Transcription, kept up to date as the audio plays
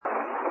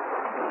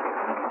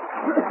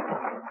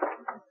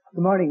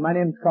Good morning. My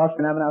name is Carl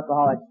and I'm an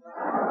alcoholic.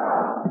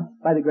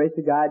 By the grace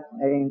of God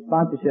and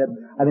sponsorship,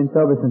 I've been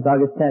sober since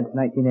August 10th,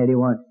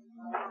 1981.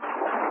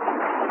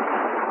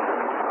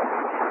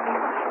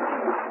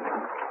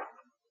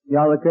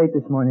 Y'all look great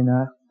this morning.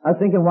 I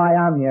was thinking why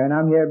I'm here, and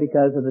I'm here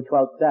because of the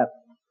 12th step.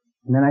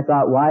 And then I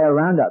thought, why a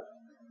roundup?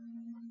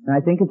 And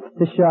I think it's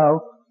to show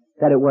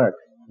that it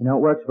works. You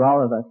know, it works for all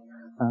of us.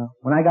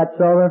 When I got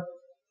sober,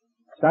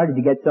 started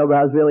to get sober,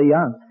 I was really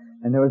young.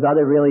 And there was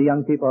other really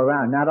young people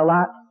around. Not a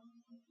lot.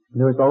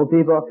 There was old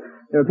people.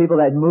 There were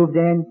people that had moved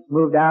in,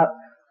 moved out.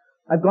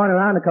 I've gone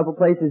around a couple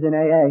places in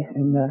AA,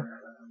 and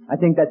I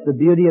think that's the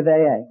beauty of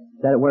AA,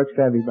 that it works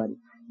for everybody.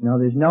 You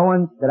know, there's no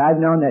one that I've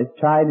known that has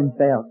tried and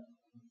failed.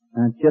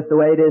 It's just the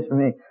way it is for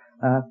me.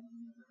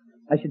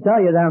 I should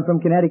tell you that I'm from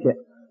Connecticut.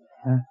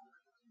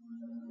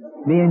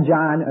 Me and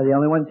John are the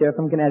only ones here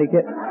from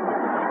Connecticut.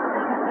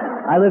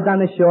 I lived on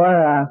the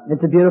shore.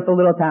 It's a beautiful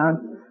little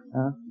town.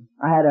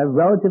 I had a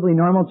relatively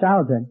normal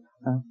childhood.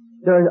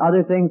 There were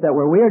other things that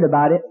were weird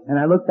about it, and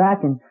I look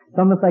back and it's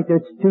almost like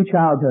there's two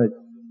childhoods.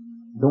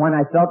 The one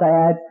I felt I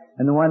had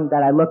and the one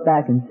that I look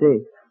back and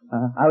see.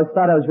 I always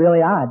thought I was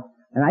really odd,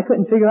 and I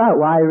couldn't figure out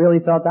why I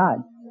really felt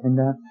odd. And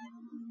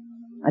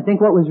I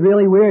think what was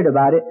really weird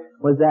about it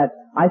was that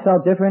I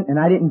felt different, and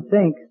I didn't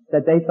think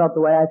that they felt the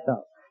way I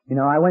felt. You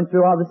know, I went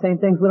through all the same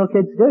things little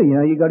kids do. You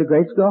know, you go to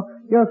grade school,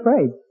 you're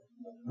afraid.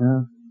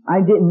 I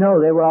didn't know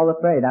they were all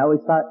afraid. I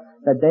always thought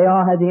that they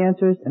all had the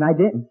answers, and I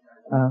didn't.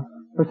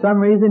 For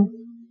some reason,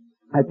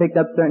 I picked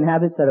up certain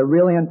habits that are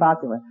really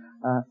unpopular.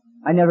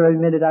 I never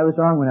admitted I was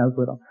wrong when I was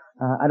little.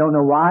 I don't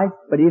know why,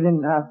 but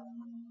even,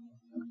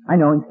 I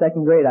know in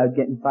second grade I would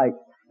get in fights.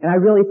 And I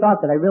really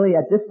thought that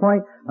at this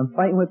point, I'm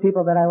fighting with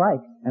people that I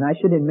like. And I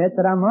should admit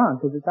that I'm wrong,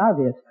 because it's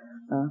obvious.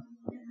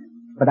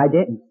 But I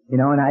didn't, you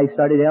know, and I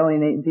started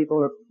alienating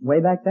people way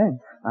back then.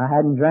 I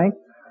hadn't drank.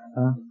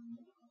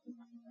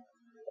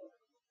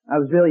 I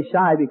was really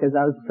shy because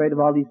I was afraid of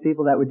all these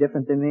people that were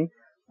different than me.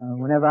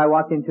 Whenever I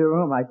walked into a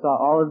room, I saw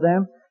all of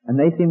them, and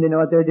they seemed to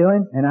know what they're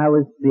doing, and I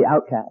was the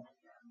outcast.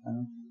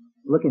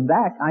 Looking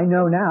back, I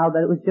know now that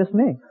it was just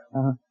me.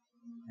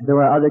 There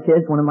were other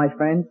kids. One of my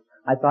friends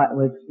I thought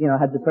was, you know,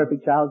 had the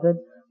perfect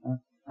childhood.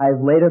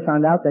 I've later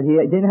found out that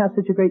he didn't have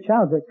such a great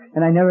childhood,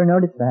 and I never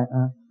noticed that.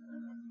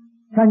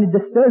 Kind of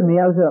disturbed me.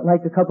 I was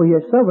like a couple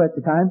years sober at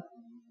the time,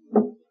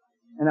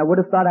 and I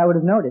would have thought I would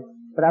have noticed,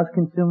 but I was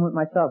consumed with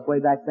myself way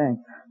back then.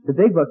 The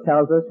Big Book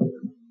tells us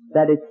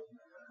that it's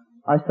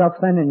our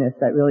self-centeredness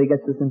that really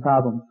gets us in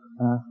problems,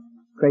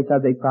 creates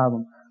our big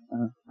problem.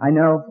 I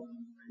know,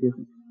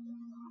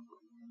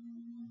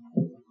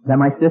 that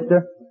my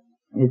sister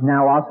is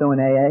now also in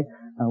AA.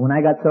 When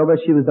I got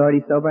sober, she was already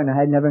sober, and I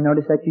had never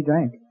noticed that she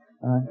drank.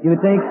 You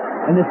would think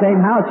in the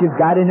same house you've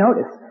got to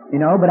notice,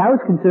 you know, but I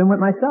was consumed with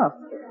myself.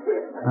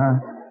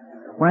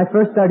 When I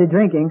first started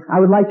drinking,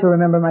 I would like to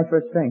remember my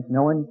first drink.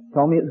 No one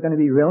told me it was going to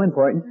be real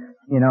important.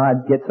 You know,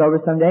 I'd get sober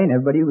someday,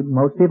 and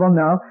most people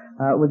know,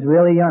 it was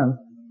really young.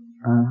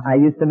 I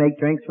used to make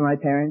drinks for my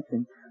parents,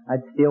 and I'd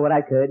steal what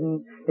I could,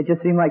 and it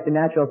just seemed like the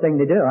natural thing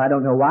to do. I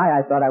don't know why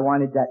I thought I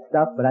wanted that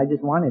stuff, but I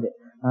just wanted it.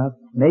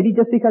 Maybe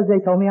just because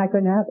they told me I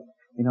couldn't have it.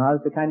 You know, I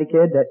was the kind of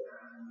kid that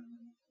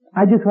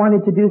I just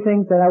wanted to do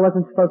things that I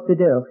wasn't supposed to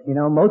do. You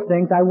know, most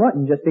things I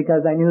wouldn't, just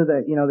because I knew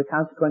the, you know, the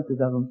consequences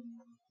of them.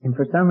 And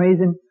for some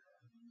reason,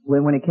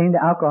 when it came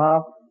to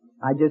alcohol,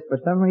 I just, for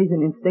some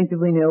reason,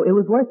 instinctively knew it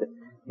was worth it.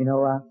 You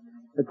know,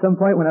 at some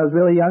point when I was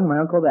really young,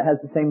 my uncle that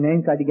has the same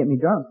name tried to get me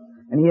drunk.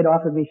 And he had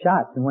offered me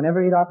shots. And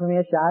whenever he'd offer me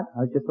a shot,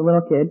 I was just a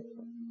little kid,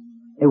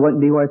 it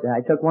wouldn't be worth it. I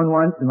took one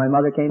once, and my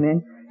mother came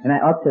in, and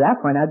up to that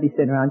point, I'd be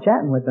sitting around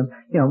chatting with them,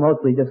 you know,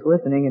 mostly just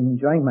listening and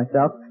enjoying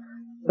myself.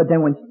 But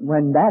then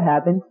when that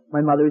happened,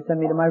 my mother would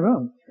send me to my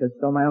room,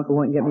 so my uncle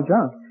wouldn't get me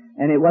drunk.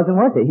 And it wasn't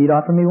worth it. He'd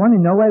offer me one,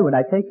 and no way would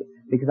I take it,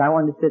 because I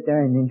wanted to sit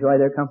there and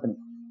enjoy their company.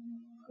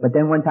 But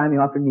then one time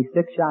he offered me 6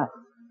 shots.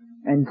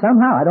 And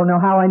somehow, I don't know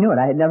how I knew it.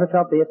 I had never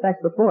felt the effect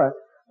before,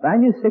 but I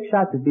knew 6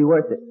 shots would be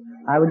worth it.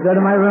 I would go to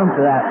my room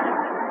for that.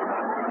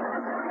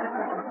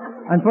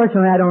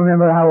 Unfortunately, I don't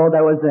remember how old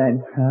I was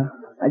then.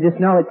 I just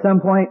know at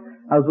some point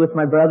I was with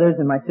my brothers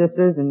and my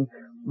sisters, and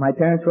my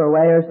parents were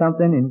away or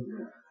something, and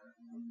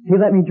he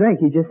let me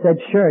drink. He just said,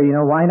 sure, you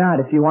know, why not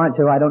if you want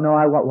to. I don't know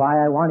why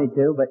I wanted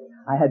to, but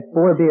I had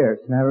 4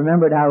 beers, and I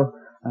remembered how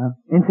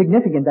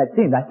insignificant that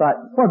seemed. I thought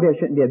 4 beers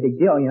shouldn't be a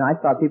big deal. You know, I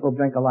saw people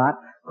drink a lot.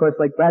 Of course,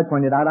 like Brad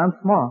pointed out, I'm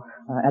small.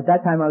 At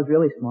that time, I was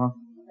really small.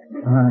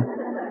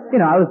 You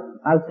know,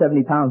 I was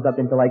 70 pounds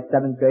up into like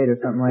 7th grade or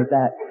something like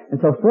that.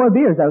 And so 4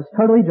 beers, I was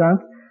totally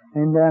drunk.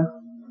 And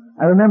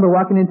I remember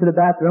walking into the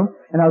bathroom,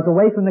 and I was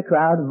away from the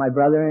crowd and my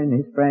brother and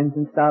his friends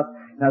and stuff.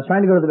 And I was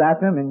trying to go to the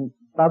bathroom and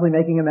probably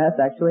making a mess,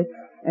 actually.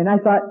 And I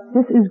thought,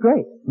 this is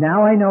great.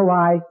 Now I know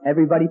why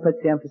everybody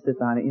puts the emphasis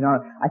on it. You know,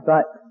 I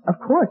thought, of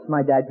course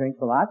my dad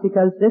drinks a lot,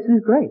 because this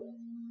is great.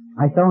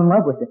 I fell in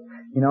love with it.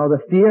 You know,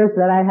 the fears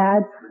that I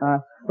had,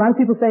 a lot of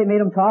people say it made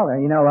them taller.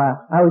 You know, I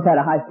always had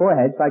a high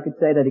forehead, so I could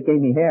say that it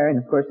gave me hair,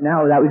 and of course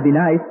now that would be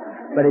nice,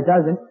 but it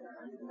doesn't.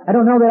 I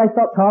don't know that I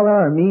felt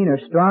taller or mean or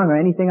strong or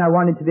anything I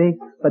wanted to be,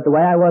 but the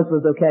way I was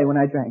okay when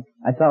I drank.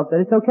 I felt that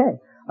it's okay.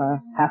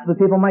 Half of the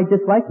people might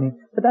dislike me,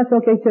 but that's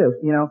okay too,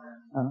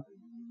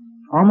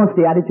 almost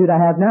the attitude I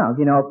have now. If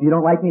you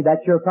don't like me,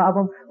 that's your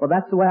problem. Well,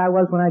 that's the way I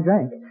was when I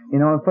drank. And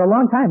for a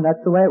long time,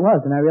 that's the way it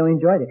was, and I really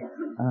enjoyed it.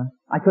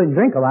 I couldn't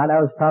drink a lot. I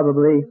was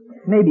probably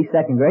maybe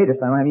second grade or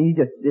something. I mean,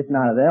 it's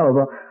not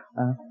available.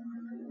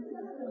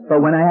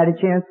 But when I had a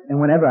chance, and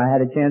whenever I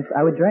had a chance,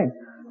 I would drink.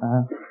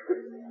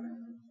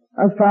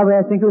 I was probably,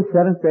 I think it was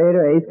 7th grade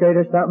or 8th grade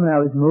or something. I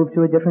was moved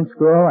to a different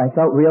school. I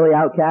felt really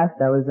outcast.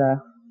 I was,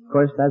 of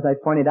course, as I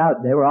pointed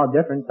out, they were all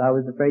different, so I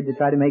was afraid to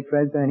try to make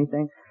friends or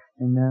anything.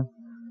 And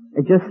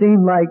it just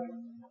seemed like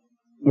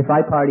if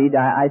I partied,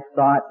 I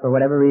thought, for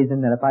whatever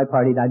reason, that if I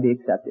partied, I'd be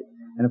accepted.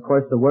 And of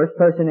course, the worst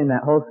person in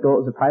that whole school,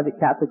 it was a private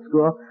Catholic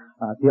school.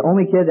 The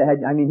only kid that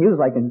had, he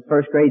was like in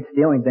 1st grade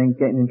stealing things,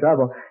 getting in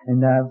trouble. And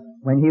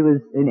when he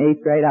was in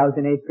 8th grade, I was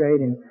in 8th grade,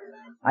 and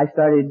I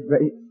started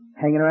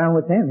hanging around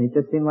with him. It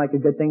just seemed like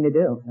a good thing to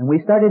do. And we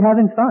started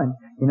having fun.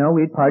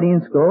 We'd party in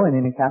school, and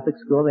in a Catholic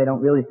school, they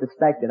don't really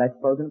suspect it. I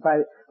suppose in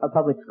a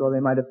public school, they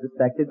might have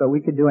suspected, but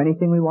we could do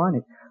anything we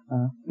wanted.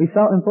 We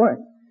felt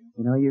important.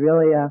 You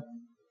really,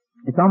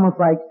 it's almost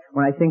like,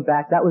 when I think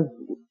back,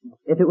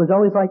 if it was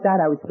always like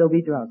that, I would still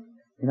be drunk.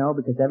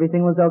 Because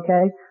everything was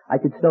okay. I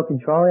could still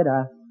control it.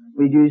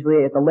 We'd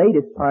usually, at the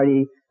latest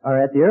party, or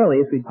at the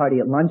earliest, we'd party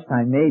at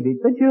lunchtime maybe.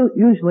 But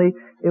usually,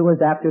 it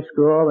was after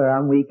school or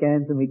on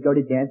weekends, and we'd go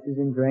to dances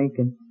and drink,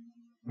 and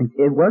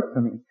it worked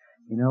for me.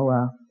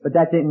 But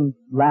that didn't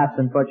last,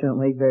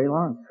 unfortunately, very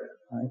long.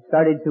 It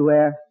started to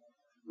where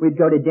we'd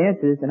go to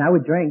dances, and I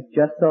would drink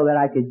just so that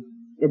I could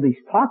at least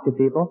talk to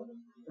people.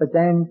 But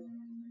then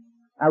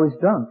I was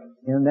drunk.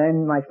 And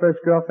then my first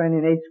girlfriend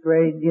in 8th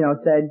grade,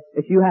 said,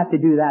 if you have to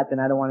do that,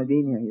 then I don't want to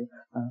be near you.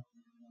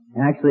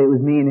 And actually, it was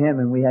me and him,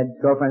 and we had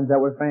girlfriends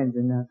that were friends,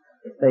 and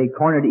they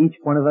cornered each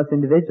one of us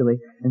individually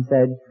and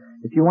said,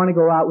 if you want to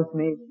go out with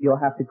me, you'll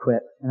have to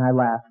quit. And I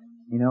laughed,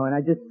 and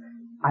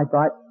I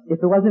thought, if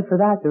it wasn't for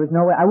that, there was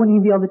no way, I wouldn't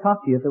even be able to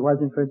talk to you if it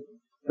wasn't for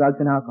drugs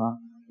and alcohol.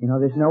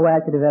 There's no way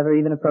I could have ever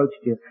even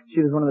approached you.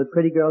 She was one of the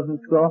pretty girls in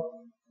school,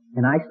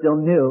 and I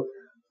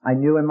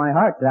knew in my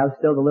heart that I was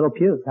still the little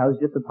puke. I was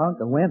just a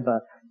punk, a wimp,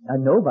 a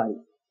nobody.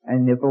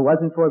 And if it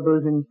wasn't for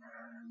booze and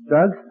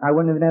drugs, I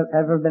wouldn't have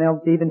ever been able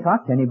to even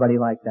talk to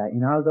anybody like that.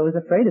 I was always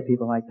afraid of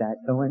people like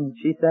that. So when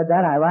she said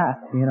that, I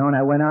laughed, and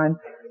I went on,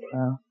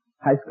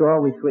 high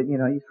school,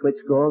 you switch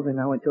schools, and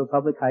I went to a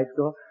public high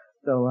school.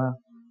 So,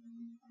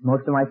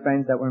 most of my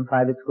friends that were in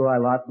private school, I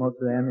lost most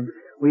of them, and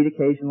we'd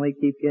occasionally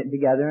keep getting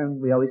together,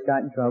 and we always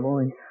got in trouble,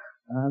 and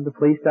the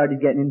police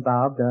started getting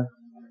involved.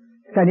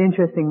 It's kind of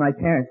interesting, my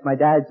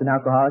dad's an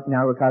alcoholic,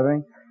 now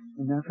recovering,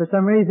 and for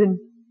some reason,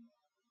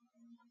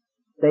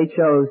 they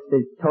chose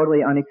to totally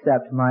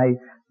unaccept my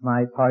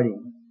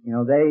partying.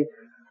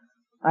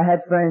 I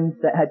had friends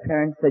that had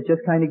parents that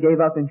just kind of gave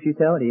up in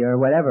futility or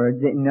whatever,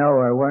 didn't know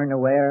or weren't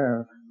aware,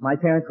 or my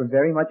parents were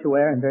very much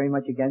aware and very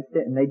much against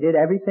it, and they did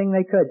everything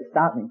they could to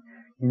stop me.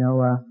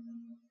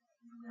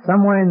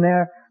 Somewhere in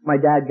there, my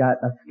dad got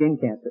a skin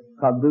cancer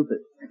called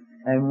lupus.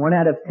 And 1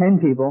 out of 10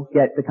 people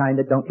get the kind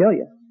that don't kill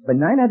you. But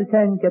 9 out of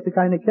 10 get the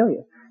kind that kill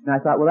you. And I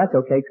thought, well, that's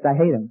okay, because I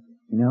hate him,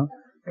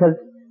 because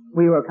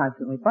we were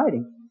constantly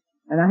fighting.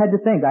 And I had to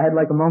think. I had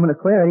like a moment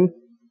of clarity.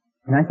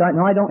 And I thought,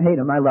 no, I don't hate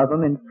him. I love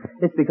him. And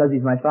it's because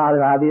he's my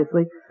father,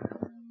 obviously.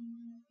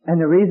 And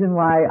the reason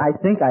why I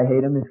think I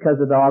hate him is because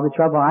of all the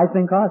trouble I've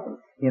been causing.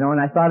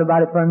 And I thought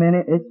about it for a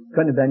minute. It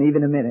couldn't have been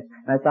even a minute.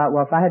 And I thought,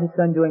 well, if I had a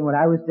son doing what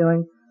I was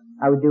doing,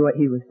 I would do what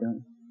he was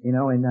doing.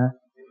 And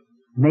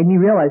made me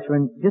realize for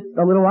just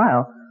a little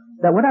while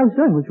that what I was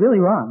doing was really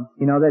wrong.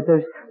 That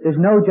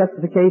there's no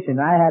justification.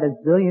 I had a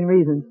zillion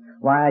reasons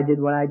why I did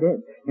what I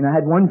did. I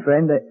had one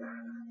friend that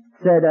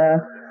said,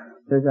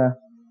 there's a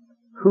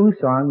Who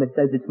song that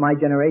says, it's my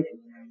generation.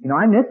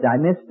 I missed it. I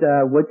missed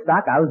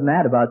Woodstock. I was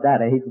mad about that.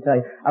 I hate to tell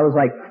you. I was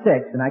like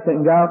 6 and I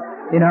couldn't go,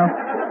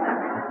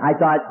 I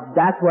thought,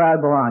 that's where I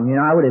belong.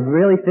 I would have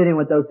really fit in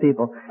with those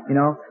people,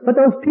 But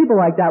those people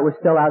like that were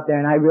still out there,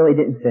 and I really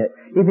didn't fit.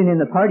 Even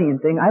in the partying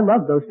thing, I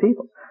loved those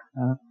people.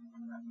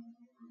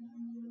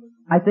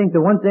 I think the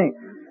one thing,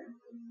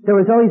 there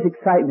was always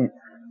excitement.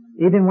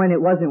 Even when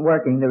it wasn't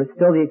working, there was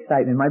still the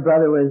excitement. My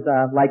brother was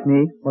like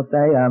me, we'll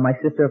say. My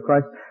sister, of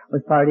course,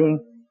 was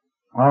partying.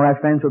 All our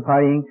friends were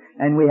partying,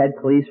 and we had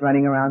police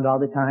running around all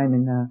the time.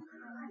 And,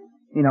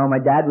 my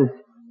dad was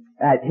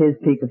at his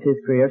peak of his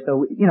career.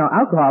 So,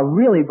 alcohol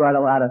really brought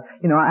a lot of,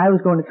 I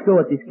was going to school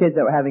with these kids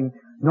that were having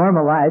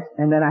normal lives,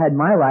 and then I had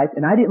my life,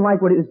 and I didn't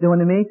like what it was doing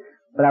to me,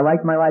 but I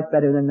liked my life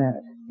better than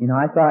theirs.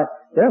 I thought,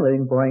 they're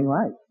living boring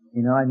lives.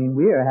 We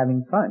were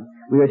having fun.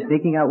 We were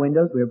sneaking out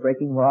windows, we were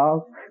breaking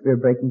walls, we were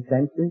breaking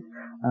fences.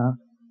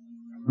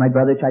 My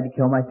brother tried to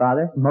kill my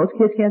father. Most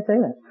kids can't say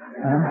that.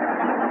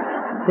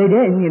 They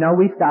didn't,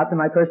 we stopped him.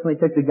 I personally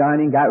took the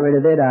gun and got rid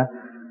of it.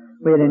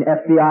 We had an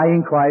FBI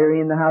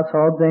inquiry in the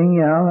household thing,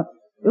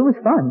 It was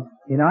fun.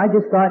 I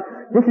just thought,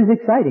 this is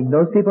exciting.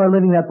 Those people are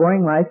living that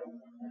boring life.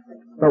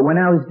 But when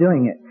I was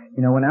doing it,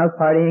 when I was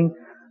partying,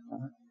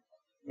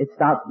 it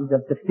stopped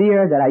the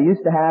fear that I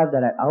used to have,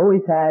 that I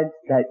always had,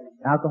 that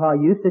alcohol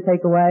used to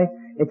take away.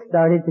 It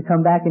started to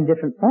come back in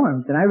different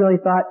forms. And I really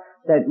thought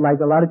that,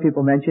 like a lot of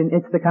people mentioned,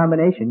 it's the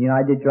combination. You know,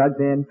 I did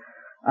drugs and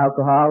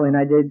alcohol, and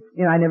I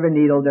never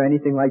needled or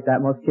anything like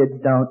that. Most kids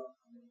don't.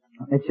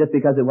 It's just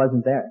because it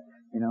wasn't there.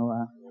 You know,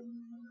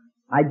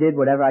 I did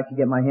whatever I could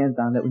get my hands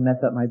on that would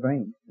mess up my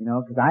brain. You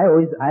know, because I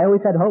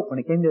always had hope when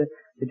it came to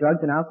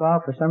drugs and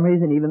alcohol. For some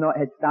reason, even though it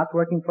had stopped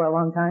working for a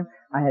long time,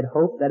 I had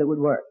hope that it would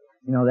work.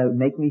 You know, that would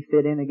make me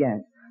fit in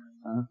again.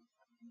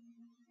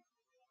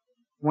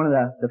 One of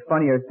the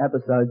funnier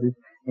episodes is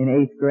in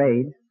 8th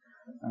grade.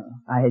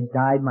 I had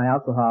dyed my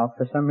alcohol.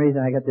 For some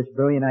reason, I got this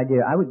brilliant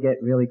idea. I would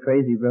get really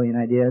crazy brilliant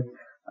ideas.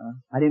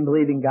 I didn't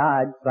believe in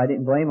God, so I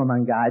didn't blame them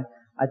on God.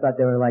 I thought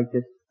they were like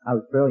just, I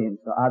was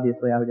brilliant. So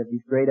obviously I would have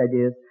these great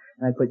ideas,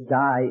 and I put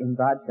dye in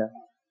vodka.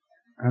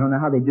 I don't know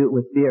how they do it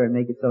with beer and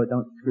make it so it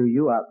don't screw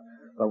you up,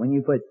 but when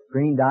you put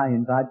green dye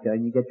in vodka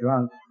and you get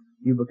drunk,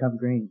 you become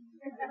green.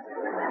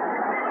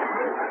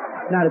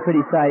 It's not a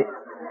pretty sight.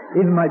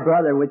 Even my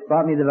brother, which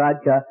bought me the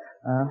vodka,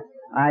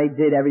 I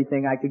did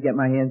everything I could get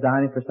my hands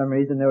on, and for some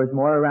reason there was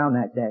more around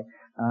that day.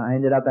 I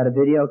ended up at a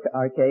video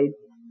arcade,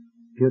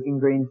 puking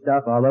green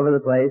stuff all over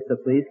the place. The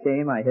police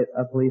came. I hit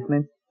a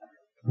policeman,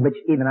 which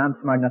even I'm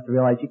smart enough to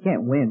realize you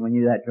can't win when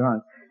you're that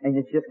drunk, and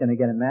it's just going to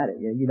get them mad at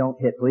you. You don't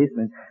hit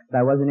policemen.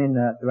 But I wasn't in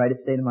the right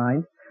state of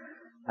mind.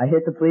 I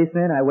hit the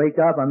policeman. I wake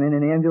up. I'm in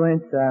an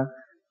ambulance,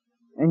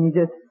 and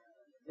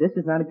this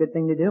is not a good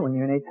thing to do when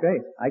you're in 8th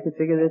grade. I could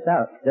figure this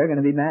out. They're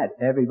going to be mad.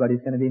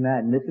 Everybody's going to be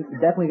mad, and this is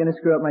definitely going to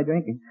screw up my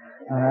drinking.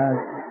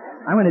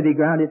 I'm going to be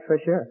grounded for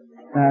sure.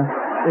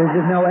 There's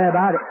just no way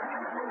about it.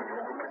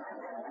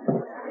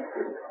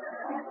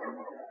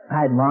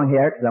 I had long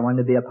hair because I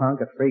wanted to be a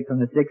punk, a freak from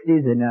the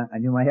 60s, and I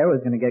knew my hair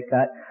was going to get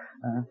cut.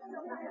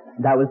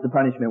 That was the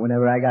punishment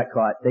whenever I got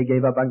caught. They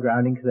gave up on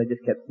grounding because I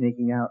just kept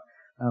sneaking out.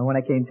 When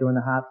I came to in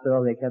the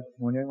hospital, they kept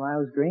wondering why I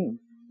was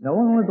green. No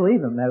one would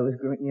believe them that it was,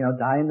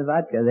 dye in the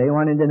vodka. They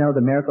wanted to know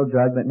the miracle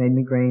drug that made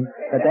me green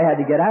that they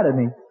had to get out of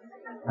me.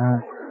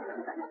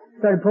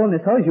 Started pulling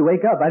this hose. You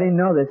wake up. I didn't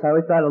know this. I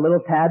always thought a little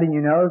tab in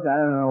your nose. I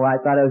don't know why.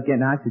 I thought I was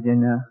getting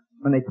oxygen.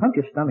 When they pump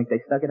your stomach, they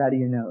suck it out of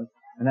your nose.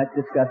 And that's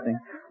disgusting.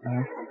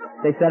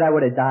 They said I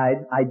would have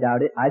died. I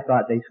doubt it. I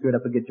thought they screwed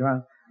up a good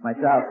drunk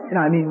myself.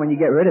 When you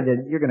get rid of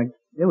it,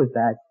 it was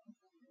bad.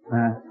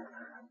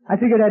 I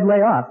figured I'd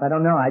lay off. I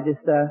don't know. I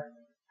just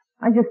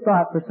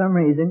thought for some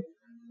reason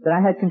that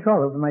I had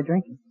control over my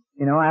drinking.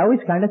 I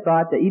always kind of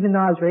thought that even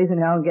though I was raising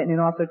hell and getting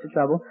in all sorts of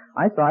trouble,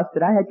 I thought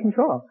that I had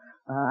control.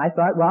 I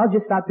thought, well, I'll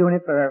just stop doing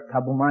it for a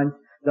couple months.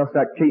 They'll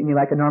start treating me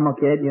like a normal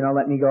kid,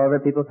 let me go over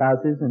to people's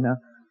houses. And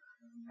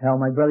hell,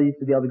 my brother used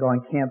to be able to go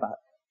on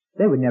campouts.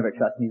 They would never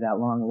trust me that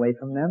long away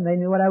from them. They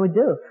knew what I would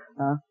do.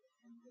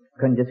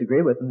 Couldn't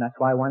disagree with them. That's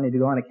why I wanted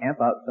to go on a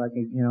campout so I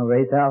could,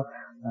 raise hell.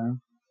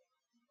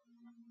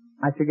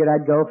 I figured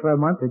I'd go for a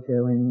month or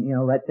two and,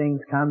 let things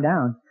calm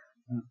down.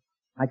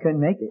 I couldn't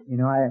make it.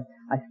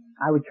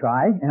 I would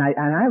try, and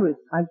I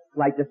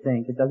like to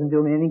think. It doesn't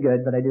do me any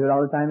good, but I do it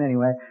all the time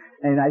anyway.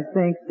 And I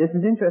think, this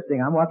is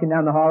interesting. I'm walking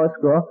down the hall of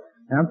school,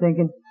 and I'm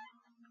thinking,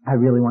 I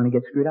really want to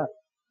get screwed up.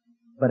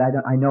 But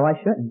I know I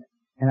shouldn't.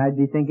 And I'd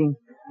be thinking,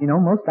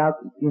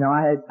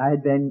 I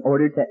had been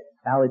ordered to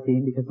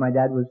Alateen because my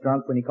dad was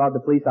drunk when he called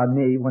the police on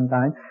me one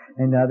time,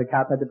 and the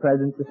cop had the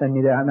presence to send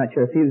me there. I'm not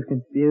sure if he was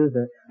confused,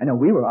 or I know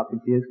we were all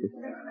confused because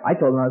I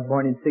told him I was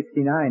born in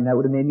 '69. That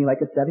would have made me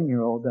like a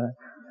 7-year-old.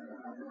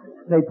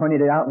 They pointed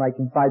it out like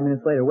in 5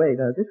 minutes later. Wait,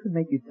 this would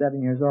make you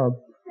 7 years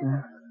old.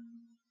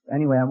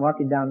 Anyway, I'm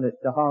walking down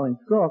the hall in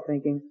school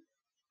thinking,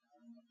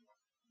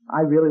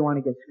 I really want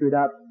to get screwed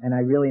up, and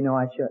I really know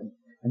I shouldn't.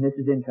 And this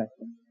is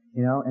interesting,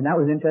 And that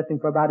was interesting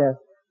for about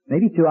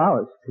maybe 2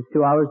 hours, because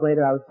 2 hours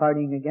later I was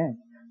partying again.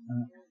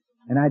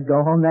 And I'd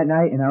go home that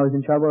night, and I was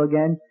in trouble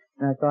again.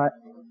 And I thought,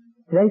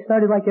 today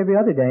started like every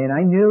other day. And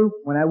I knew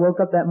when I woke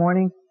up that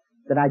morning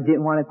that I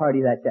didn't want to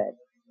party that day.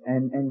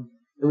 And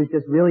it was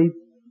just really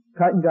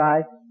cut and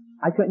dry.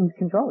 I couldn't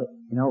control it.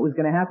 It was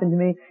going to happen to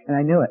me, and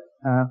I knew it.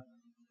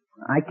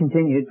 I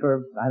continued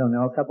for,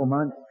 a couple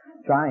months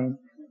trying.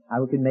 I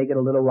could make it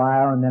a little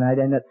while, and then I'd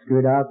end up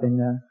screwed up,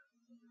 and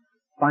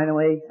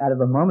finally, out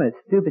of a moment of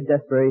stupid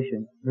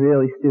desperation,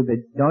 really stupid,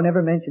 don't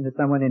ever mention to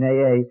someone in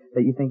AA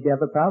that you think you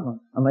have a problem,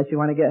 unless you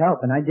want to get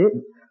help, and I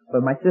didn't.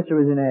 But my sister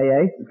was in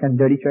AA. It's kind of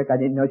a dirty trick. I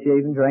didn't know she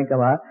even drank a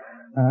lot.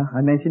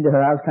 I mentioned to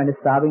her, I was kind of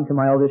sobbing to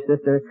my older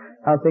sister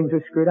how things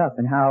were screwed up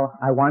and how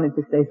I wanted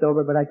to stay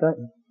sober, but I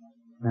couldn't.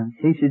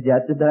 She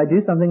suggested that I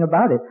do something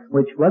about it,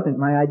 which wasn't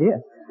my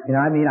idea.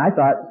 I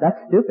thought, that's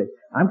stupid.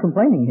 I'm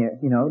complaining here.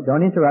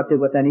 Don't interrupt it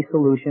with any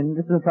solution.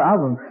 This is a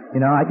problem.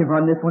 I could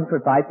run this one for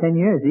 5-10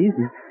 years,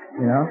 easy.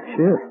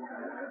 Shoot.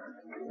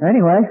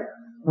 Anyway,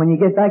 when you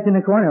get backed in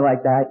the corner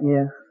like that,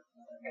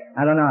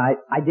 I don't know,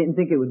 I didn't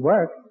think it would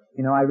work.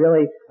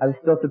 I was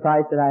still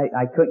surprised that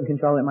I couldn't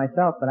control it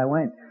myself, but I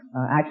went.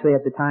 Actually,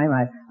 at the time,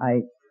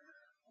 I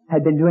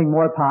had been doing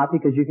more pot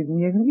because you can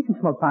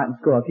smoke pot in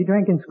school. If you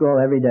drink in school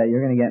every day,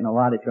 you're going to get in a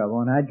lot of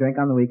trouble. And I drink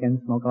on the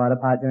weekends, smoke a lot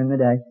of pot during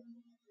the day.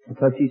 And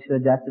so she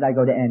suggested I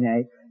go to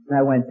NA, and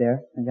I went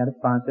there. I got a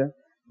sponsor.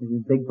 He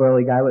was a big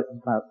burly guy with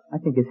about, I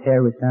think his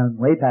hair was down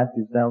way past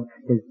his belt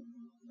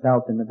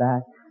in the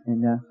back.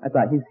 And I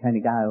thought he's the kind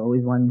of guy I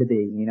always wanted to be,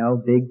 you know,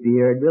 big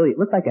beard, really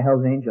looked like a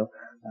Hell's Angel.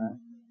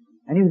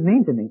 And he was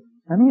mean to me.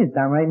 I mean, he was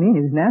downright mean.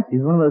 He was nasty. He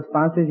was one of those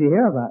sponsors you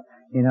hear about,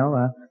 you know.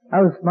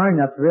 I was smart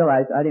enough to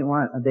realize I didn't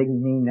want a big,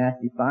 mean,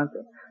 nasty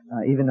sponsor,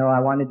 even though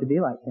I wanted to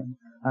be like him.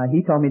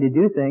 He told me to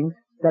do things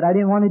that I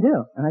didn't want to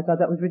do, and I thought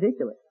that was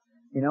ridiculous.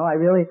 You know, I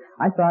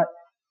thought,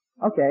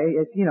 okay,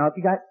 if you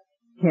got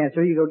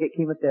cancer, you go get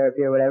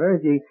chemotherapy or whatever.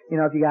 If you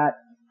got,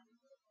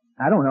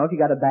 I don't know, if you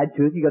got a bad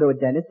tooth, you go to a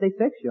dentist, they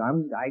fix you.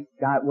 I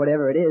got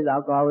whatever it is,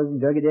 alcoholism,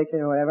 drug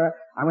addiction or whatever.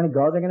 I'm gonna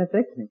go, they're gonna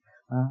fix me.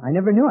 I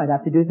never knew I'd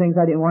have to do things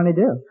I didn't want to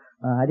do.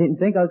 I didn't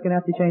think I was gonna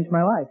have to change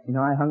my life. You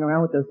know, I hung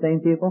around with those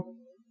same people.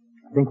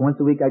 I think once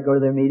a week I'd go to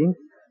their meetings.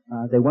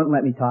 They wouldn't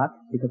let me talk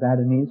because I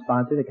had a mean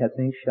sponsor that kept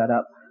saying shut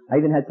up. I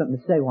even had something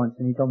to say once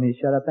and he told me to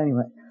shut up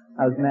anyway.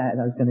 I was mad.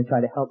 I was gonna try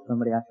to help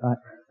somebody. I thought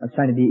I was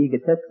trying to be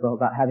egotistical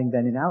about having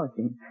been in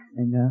Alateen.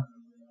 And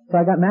so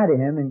I got mad at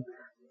him and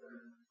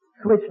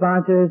switched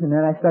sponsors, and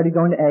then I started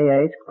going to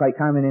AA. It's quite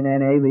common in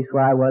NA, at least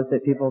where I was,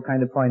 that people kind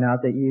of point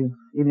out that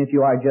even if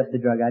you are just a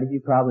drug addict,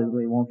 you probably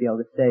won't be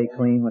able to stay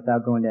clean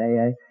without going to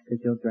AA,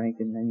 because you'll drink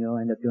and then you'll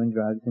end up doing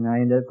drugs. And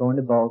I ended up going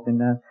to both, and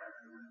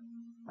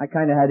I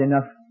kind of had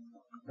enough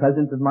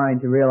presence of mind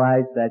to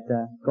realize that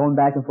going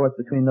back and forth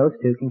between those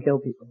two can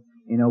kill people.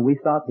 You know, we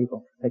saw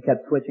people that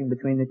kept switching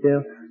between the two,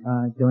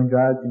 doing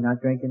drugs and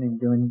not drinking, and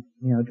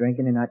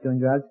drinking and not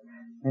doing drugs,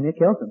 and it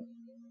kills them.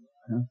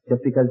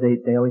 Just because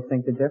they always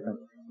think they're different,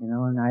 you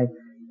know. And I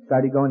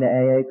started going to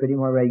AA pretty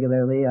more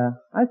regularly.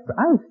 I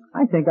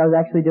think I was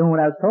actually doing what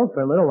I was told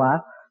for a little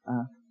while.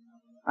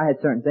 I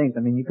had certain things.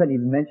 I mean, you couldn't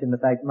even mention the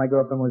fact that my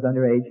girlfriend was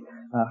underage,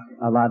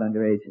 a lot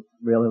underage. It's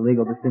real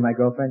illegal to see my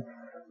girlfriend.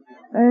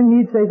 And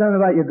he'd say something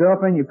about your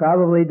girlfriend. You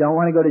probably don't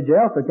want to go to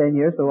jail for 10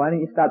 years, so why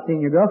don't you stop seeing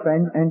your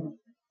girlfriend? And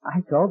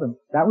I told him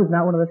that was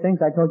not one of the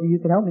things I told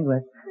you could help me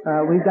with.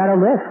 We've got a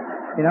list,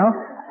 you know.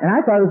 And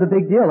I thought it was a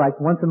big deal.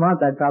 Like once a month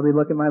I'd probably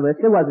look at my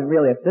list. It wasn't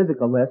really a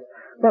physical list,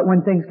 but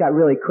when things got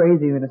really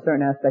crazy in a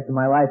certain aspect of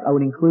my life, I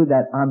would include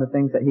that on the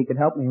things that he could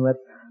help me with.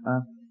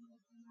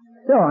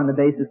 Still on the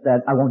basis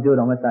that I won't do it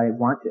unless I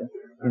want to.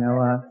 You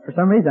know, for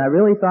some reason I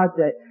really thought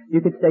that you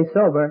could stay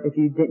sober if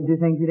you didn't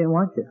do things you didn't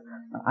want to.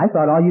 I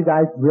thought all you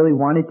guys really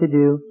wanted to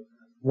do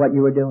what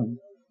you were doing.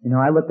 You know,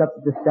 I looked up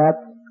at the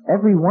steps.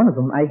 Every one of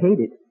them I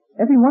hated.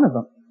 Every one of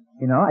them.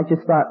 You know, I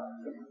just thought,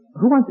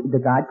 who wants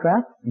the God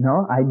crap? You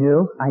know, I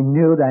knew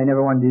that I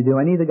never wanted to do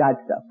any of the God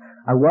stuff.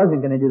 I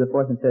wasn't going to do the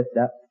 4th and 5th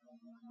step.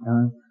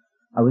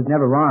 I was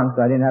never wrong,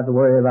 so I didn't have to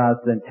worry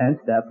about the 10th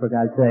step, for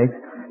God's sakes.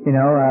 You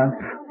know,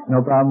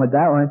 no problem with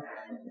that one.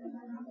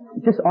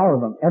 Just all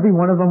of them. Every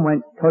one of them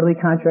went totally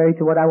contrary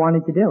to what I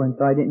wanted to do, and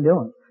so I didn't do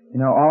them. You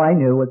know, all I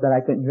knew was that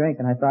I couldn't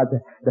drink, and I thought that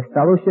the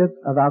fellowship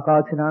of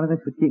Alcoholics Anonymous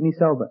would keep me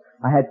sober.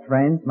 I had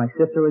friends. My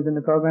sister was in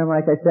the program,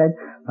 like I said.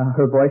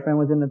 Her boyfriend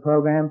was in the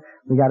program.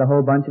 We got a whole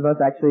bunch of us,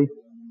 actually.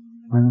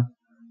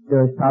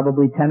 There was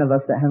probably 10 of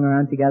us that hung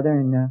around together,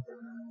 and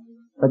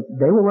but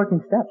they were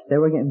working steps. They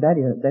were getting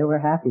better. They were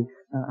happy.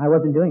 I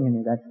wasn't doing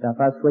any of that stuff.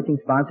 I was switching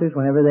sponsors.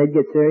 Whenever they'd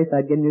get serious,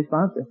 I'd get a new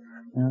sponsor.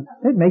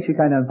 It makes you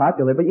kind of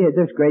unpopular, but yeah,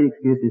 there's great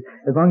excuses.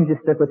 As long as you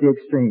stick with the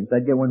extremes.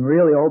 I'd get one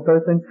really old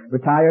person,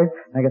 retired,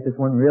 and I got this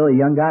one really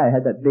young guy. I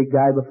had that big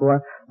guy before.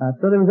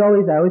 So I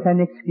always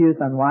had an excuse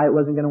on why it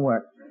wasn't going to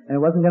work. And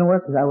it wasn't going to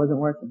work because I wasn't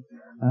working.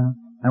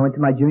 I went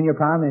to my junior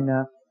prom and,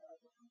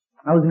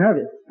 I was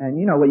nervous. And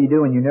you know what you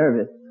do when you're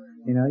nervous.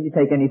 You know, you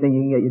take anything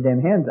you can get your damn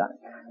hands on.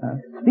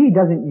 Speed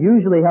doesn't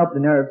usually help the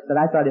nerves, but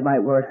I thought it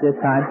might work this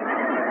time.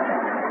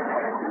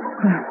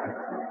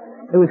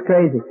 It was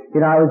crazy.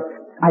 You know,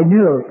 I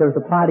knew there was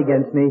a plot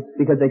against me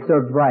because they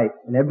served rice.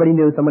 And everybody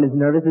knew someone as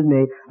nervous as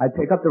me, I'd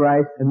pick up the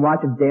rice and watch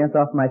them dance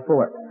off my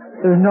fork.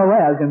 There was no way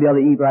I was going to be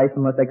able to eat rice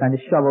unless I kind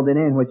of shoveled it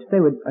in, which they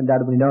would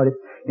undoubtedly notice.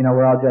 You know,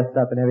 we're all dressed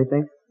up and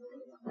everything.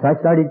 So I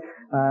started,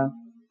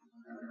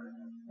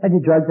 I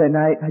did drugs that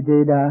night.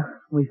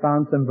 We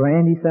found some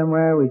brandy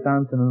somewhere. We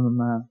found some,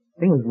 I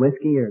think it was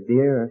whiskey or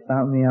beer or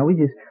something. You know, we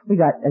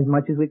got as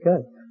much as we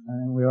could.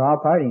 We were all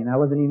partying. I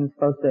wasn't even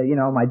supposed to, you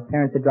know, my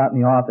parents had dropped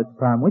me off at the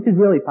prom, which is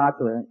really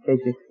popular in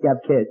case you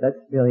have kids. That's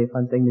really a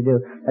fun thing to do.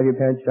 Have your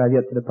parents drive you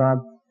up to the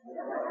prom.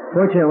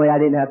 Fortunately, I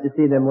didn't have to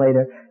see them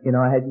later. You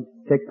know, I had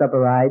fixed up a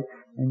ride,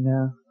 and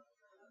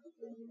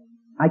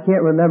I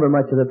can't remember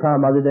much of the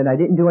prom other than I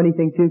didn't do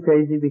anything too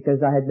crazy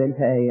because I had been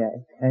to AA.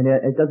 And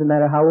it doesn't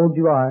matter how old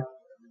you are,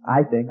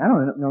 I think. I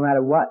don't know, no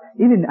matter what.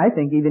 I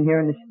think even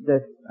hearing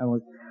the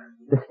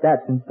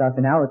steps and stuff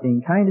in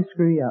Alateen kind of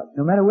screw you up,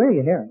 no matter where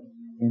you're hearing.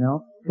 You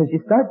know, because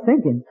you start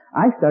thinking,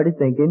 I started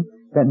thinking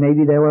that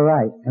maybe they were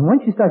right. And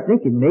once you start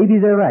thinking, maybe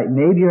they're right,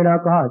 maybe you're an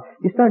alcoholic,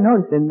 you start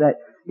noticing that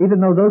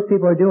even though those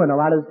people are doing a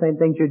lot of the same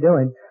things you're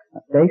doing,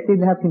 they seem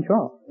to have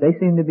control. They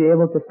seem to be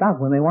able to stop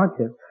when they want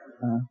to.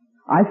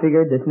 I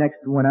figured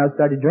when I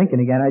started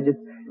drinking again,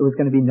 it was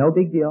going to be no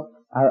big deal.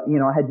 You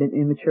know, I had been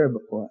immature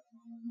before.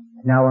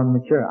 Now I'm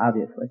mature,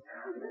 obviously.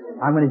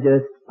 I'm going to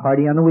just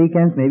party on the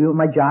weekends, maybe with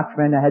my jock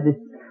friend. I had this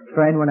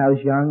friend when I was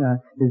young,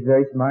 who was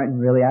very smart and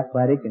really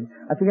athletic, and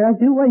I figured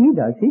I'd do what he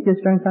does. He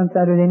just drinks on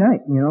Saturday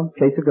night,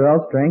 chase the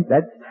girls, drink.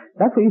 That's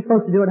what you're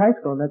supposed to do at high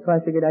school, and that's what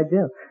I figured I'd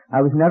do. I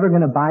was never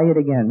gonna buy it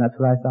again, that's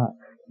what I thought.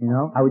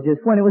 I would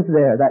just, when it was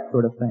there, that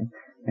sort of thing.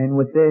 And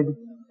within,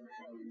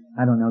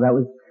 I don't know,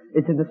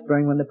 it's in the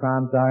spring when the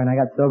proms are, and I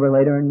got sober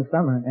later in the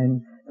summer,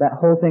 and that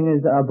whole thing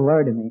is a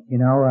blur to me,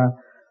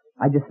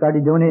 I just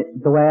started doing it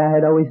the way I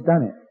had always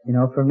done it.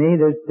 For me,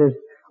 there's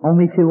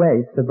only two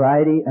ways,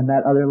 sobriety and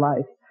that other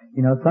life.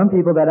 Some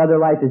people, that other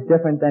life is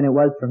different than it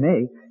was for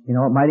me. It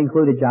might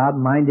include a job.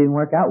 Mine didn't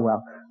work out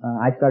well.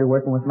 I started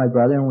working with my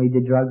brother, and we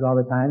did drugs all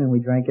the time, and we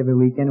drank every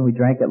weekend, and we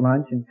drank at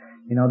lunch, and,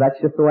 that's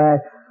just the way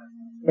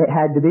it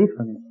had to be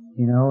for me,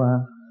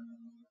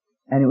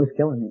 and it was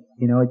killing me.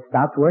 It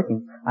stopped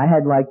working. I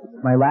had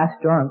my last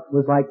drunk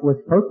was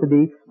supposed to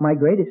be my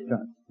greatest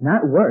drunk.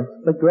 Not worse,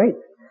 but great.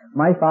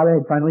 My father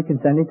had finally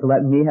consented to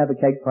let me have a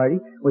keg party,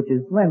 which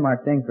is a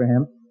landmark thing for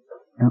him.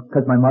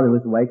 Because my mother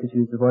was away, because she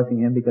was divorcing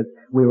him, because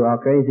we were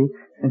all crazy,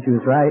 and she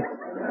was right.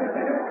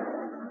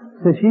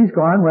 So she's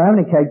gone. We're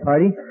having a keg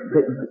party.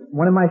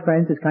 One of my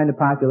friends is kind of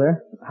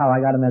popular. How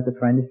I got him as a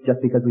friend is just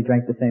because we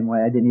drank the same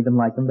way. I didn't even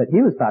like him, but he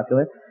was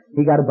popular.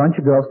 He got a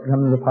bunch of girls to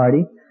come to the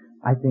party.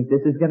 I think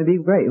this is going to be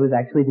great. It was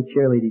actually the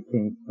cheerleading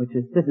team,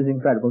 this is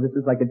incredible. This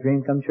is like a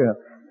dream come true.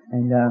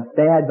 And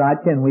they had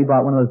vodka, and we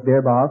bought one of those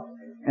beer balls.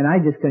 And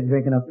I just couldn't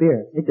drink enough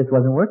beer. It just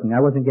wasn't working.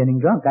 I wasn't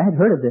getting drunk. I had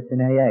heard of this in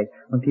AA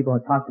when people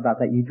had talked about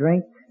that. You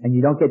drink and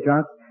you don't get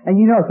drunk, and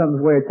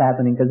something's weird's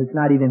happening because it's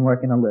not even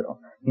working a little.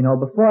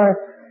 Before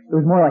it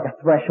was more like a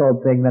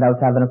threshold thing that I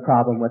was having a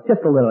problem with,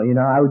 just a little.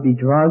 I would be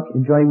drunk,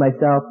 enjoying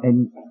myself,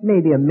 and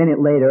maybe a minute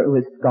later it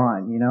was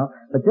gone.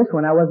 But this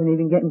one I wasn't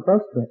even getting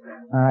close to it.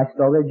 I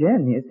stole their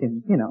gin.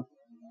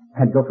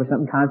 Had to go for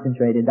something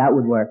concentrated. That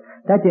would work.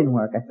 That didn't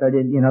work. I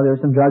started, there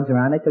were some drugs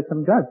around. I took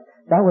some drugs.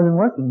 That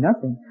wasn't working.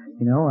 Nothing.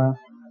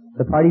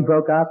 The party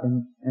broke up,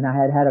 and I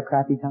had a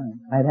crappy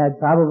time. I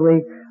had probably,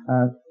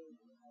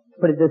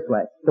 put it this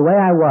way. The way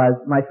I was,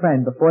 my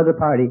friend, before the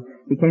party,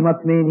 he came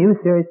up to me and he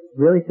was serious,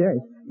 really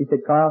serious. He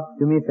said, "Carl,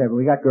 do me a favor.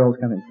 We got girls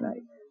coming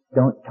tonight.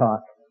 Don't talk.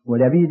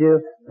 Whatever you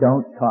do,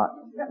 don't talk."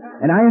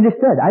 And I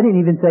understood. I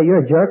didn't even say,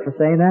 "You're a jerk for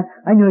saying that."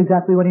 I knew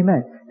exactly what he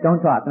meant. Don't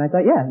talk. And I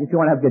thought, yeah, if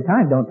you want to have a good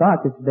time, don't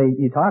talk. If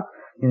you talk,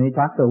 you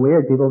talk so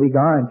weird, people will be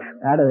gone,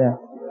 out of there.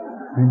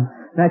 And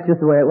that's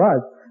just the way it was.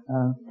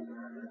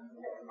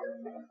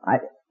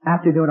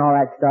 After doing all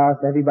that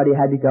stuff, everybody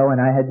had to go and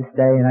I had to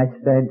stay, and I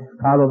spent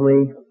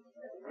probably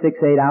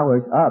 6-8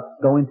 hours up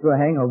going through a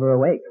hangover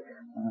awake.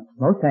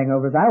 Most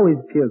hangovers, I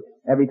always puked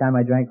every time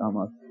I drank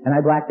almost. And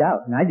I blacked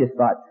out, and I just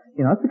thought,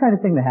 it's the kind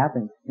of thing that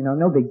happens.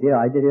 No big deal.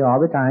 I did it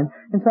all the time.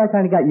 And so I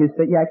kind of got used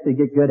to it. You actually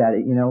get good at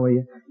it, where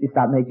you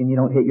stop you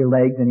don't hit your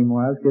legs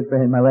anymore. I was good for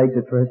hitting my legs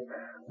at first.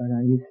 But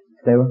you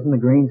stay away from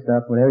the green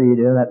stuff, whatever you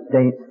do, that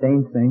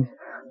stains things.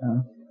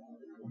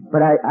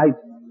 But I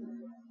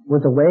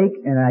was awake,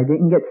 and I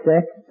didn't get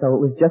sick, so it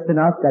was just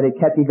enough that it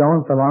kept you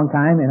going for a long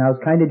time, and I was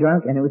kind of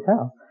drunk, and it was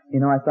hell.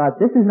 I thought,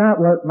 this is not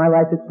what my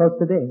life is supposed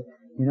to be.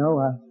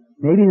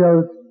 Maybe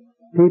those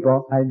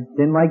people, I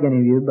didn't like any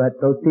of you, but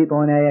those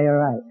people in AA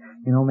are right.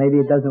 Maybe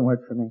it doesn't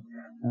work for me.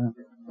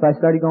 So I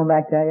started going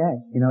back to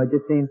AA. It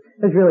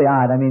was really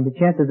odd. I mean, the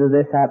chances of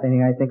this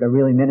happening, I think, are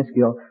really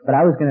minuscule, but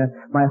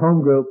my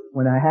home group,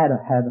 when I had a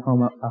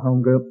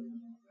home group,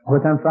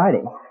 was on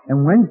Friday.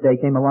 And Wednesday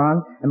came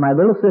along, and my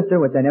little sister,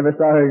 which I never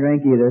saw her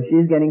drink either,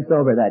 she's getting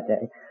sober that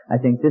day.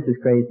 I think this is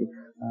crazy.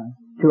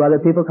 2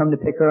 other people come to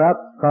pick her up.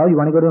 "Carl, you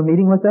want to go to a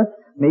meeting with us?"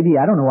 Maybe,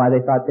 I don't know why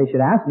they thought they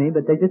should ask me,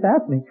 but they just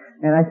asked me.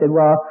 And I said,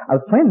 well, I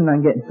was planning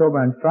on getting sober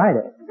on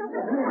Friday.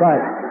 But,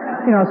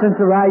 since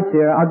the ride's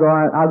here, I'll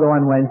go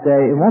on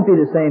Wednesday. It won't be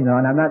the same though,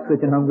 and I'm not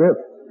switching home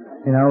groups.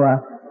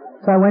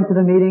 So I went to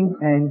the meeting,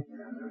 and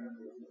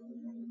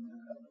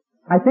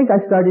I think I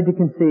started to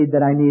concede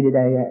that I needed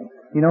AA.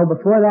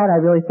 Before that, I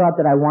really thought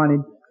that I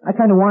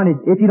kind of wanted,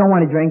 if you don't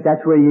want to drink,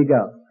 that's where you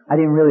go. I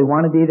didn't really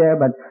want to be there,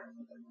 but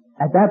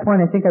at that point,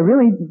 I think I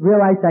really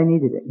realized I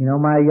needed it.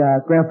 My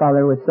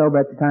grandfather was sober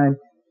at the time,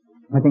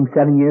 I think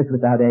 7 years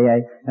without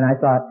AA, and I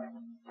thought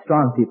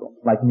strong people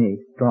like me,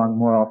 strong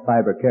moral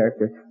fiber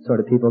character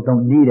sort of people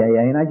don't need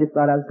AA, and I just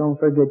thought I was going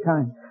for a good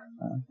time.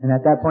 And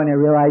at that point, I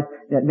realized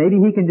that maybe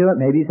he can do it,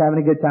 maybe he's having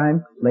a good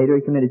time. Later,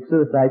 he committed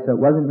suicide, so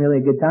it wasn't really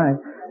a good time,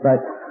 but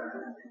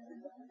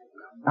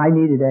I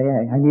needed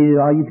AA. I needed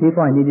all you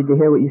people. I needed to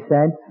hear what you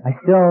said. I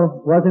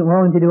still wasn't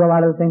willing to do a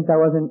lot of the things I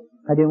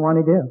didn't want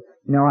to do.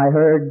 I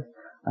heard,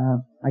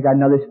 I got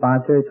another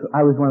sponsor.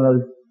 I was one of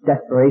those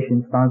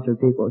desperation sponsor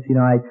people.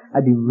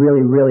 I'd be really,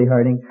 really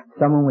hurting.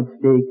 Someone would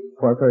speak,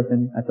 poor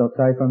person. I felt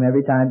sorry for him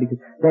every time because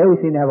they always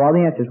seemed to have all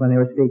the answers when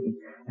they were speaking.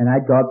 And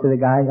I'd go up to the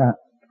guy,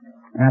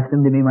 asked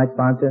him to be my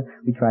sponsor.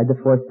 We tried the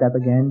 4th step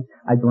again.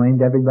 I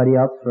blamed everybody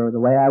else for the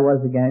way I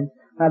was again.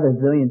 I have a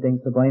zillion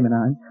things to blame it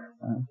on.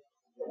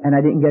 And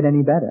I didn't get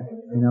any better.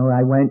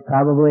 I went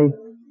probably,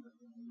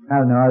 I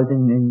don't know, I was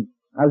in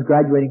I was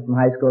graduating from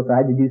high school, so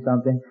I had to do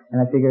something, and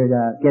I figured,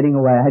 getting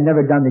away. I had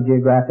never done the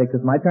geographic,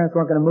 because my parents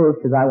weren't going to move,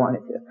 because I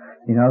wanted to.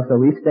 So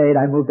we stayed.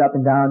 I moved up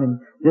and down in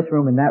this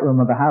room and that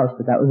room of a house,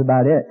 but that was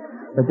about it.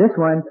 But this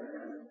one,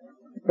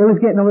 it was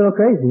getting a little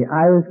crazy.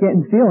 I was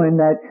getting feeling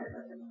that,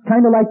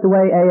 kind of like the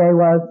way AA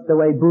was, the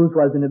way booze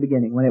was in the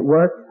beginning. When it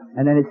worked,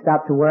 and then it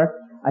stopped to work,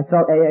 I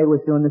felt AA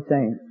was doing the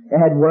same. It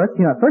had worked.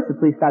 At first the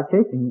police stopped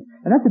chasing you.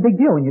 And that's a big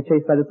deal when you're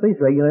chased by the police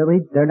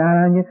regularly. They're not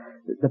on you.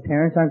 The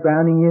parents aren't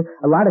grounding you.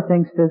 A lot of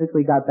things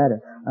physically got better.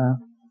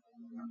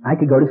 I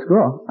could go to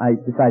school. I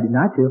decided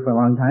not to for a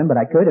long time, but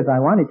I could if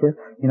I wanted to.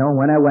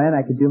 When I went,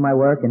 I could do my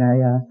work, and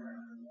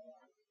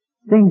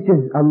things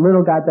just a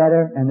little got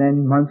better, and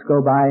then months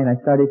go by, and I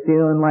started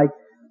feeling like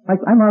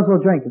I might as well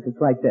drink if it's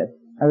like this.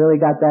 I really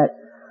got that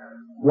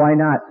why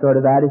not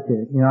sort of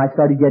attitude. I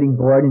started getting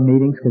bored in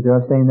meetings because they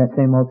were saying that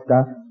same old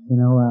stuff.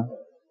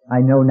 I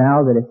know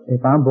now that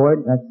if I'm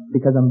bored, that's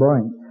because I'm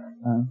boring.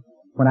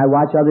 When I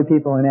watch other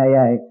people in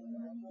AA,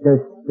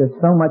 there's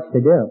so much to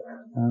do.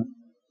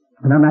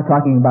 And I'm not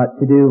talking about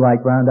to do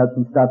like roundups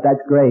and stuff. That's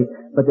great,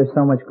 but there's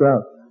so much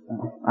growth.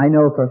 I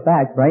know for a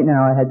fact, right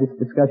now I had this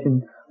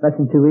discussion less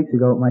than 2 weeks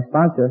ago with my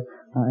sponsor.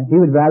 He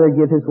would rather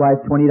give his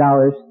wife $20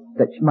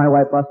 that my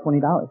wife lost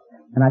 $20.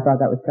 And I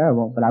thought that was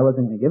terrible, but I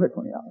wasn't going to give her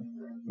 $20,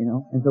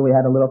 And so we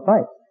had a little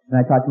fight. And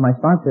I talked to my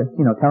sponsor,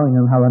 telling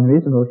him how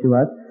unreasonable she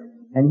was.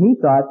 And he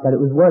thought that it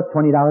was worth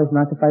 $20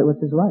 not to fight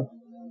with his wife.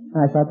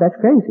 And I thought, that's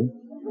crazy.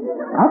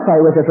 I'll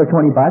fight with her for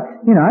 $20.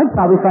 I'd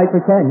probably fight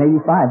for 10, maybe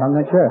 5. I'm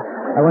not sure.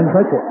 I wouldn't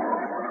push it.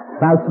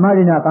 But I'm smart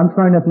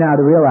enough now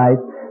to realize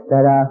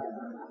that,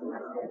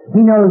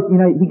 he knows,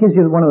 he gives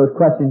you one of those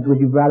questions, would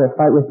you rather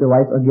fight with your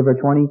wife or give her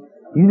 20?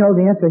 You know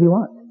the answer he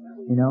wants.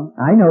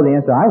 I know the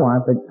answer I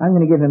want, but I'm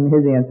going to give him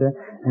his answer.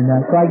 And,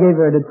 so I gave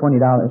her the $20.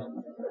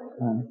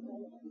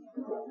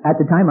 At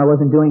the time I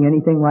wasn't doing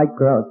anything like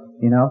growth,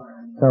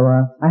 So,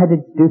 I had to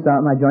do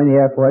something. I joined the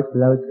Air Force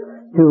because I was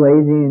too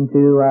lazy and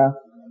too,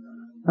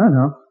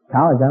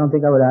 college. I don't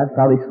think I would have.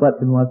 Probably slept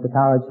in most of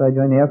college, so I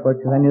joined the Air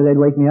Force because I knew they'd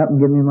wake me up and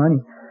give me money.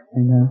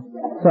 And,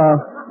 so,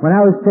 when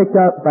I was picked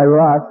up by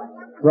Ross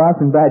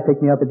and Brad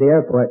picked me up at the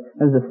airport.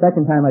 That was the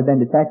second time I'd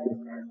been to Texas.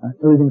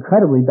 It was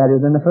incredibly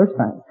better than the first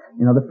time.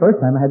 The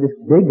first time I had this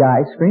big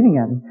guy screaming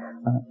at me.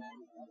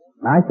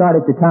 I thought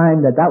at the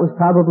time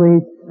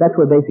that's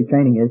where basic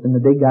training is, and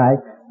the big guy,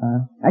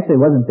 actually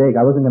it wasn't big.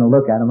 I wasn't going to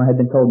look at him. I had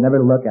been told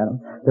never to look at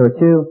him. There were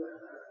two,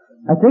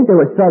 I think they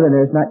were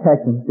Southerners, not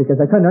Texans,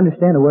 because I couldn't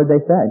understand a word they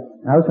said.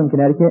 I was from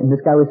Connecticut, and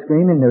this guy was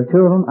screaming. There were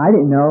two of them. I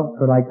didn't know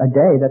for like a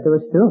day that there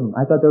was two of them.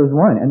 I thought there was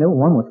one, and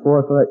one was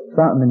 4 foot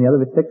something, and the other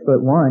was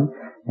 6'1",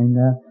 and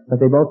but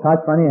they both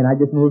talked funny, and I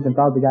just moved and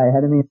followed the guy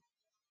ahead of me.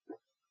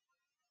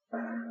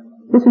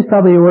 This is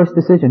probably your worst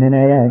decision in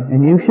AA,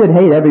 and you should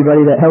hate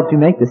everybody that helped you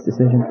make this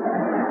decision.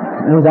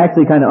 It was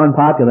actually kind of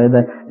unpopular,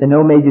 the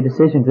no major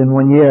decisions in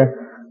 1 year.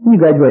 When you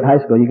graduate high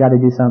school, you got to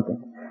do something.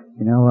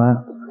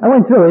 I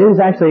went through it. It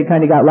was actually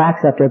kind of got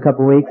lax after a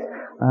couple of weeks.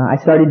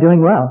 I started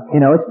doing well.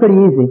 It's pretty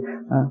easy.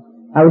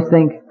 I always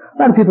think, a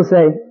lot of people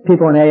say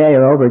people in AA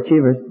are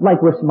overachievers, like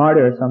we're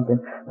smarter or something.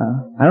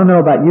 I don't know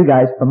about you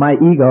guys, but my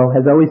ego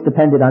has always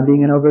depended on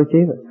being an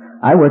overachiever.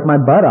 I worked my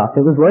butt off.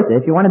 It was worth it.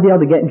 If you want to be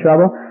able to get in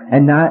trouble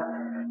and not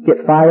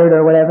get fired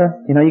or whatever,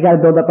 you got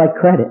to build up like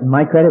credit. And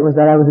my credit was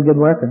that I was a good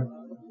worker.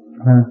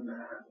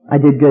 I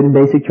did good in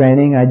basic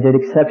training. I did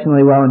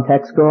exceptionally well in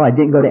tech school. I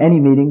didn't go to any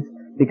meetings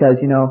because,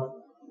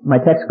 my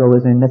tech school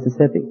was in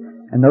Mississippi,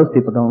 and those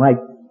people don't like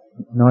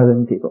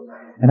northern people.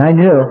 And I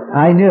knew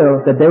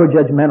that they were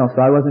judgmental,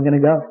 so I wasn't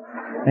going to go.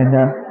 And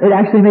it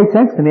actually made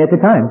sense to me at the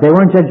time. They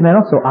weren't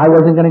judgmental, so I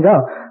wasn't going to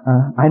go.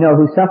 I know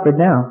who suffered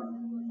now.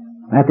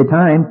 At the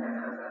time,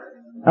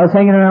 I was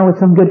hanging around with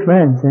some good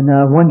friends, and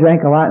one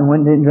drank a lot and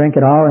one didn't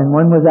drink at all, and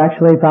one was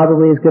actually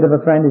probably as good of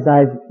a friend as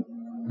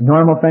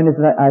normal friend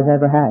as I've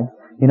ever had.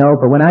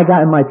 But when I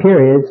got in my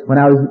periods, when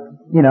I was,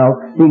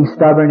 being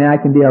stubborn and I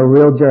can be a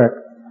real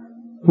jerk,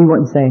 he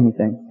wouldn't say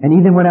anything. And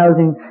even when I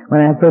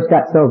first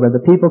got sober, the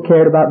people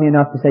cared about me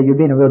enough to say, you're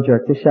being a real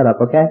jerk, just shut up,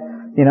 okay?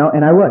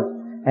 And I would.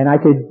 And I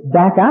could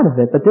back out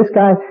of it. But this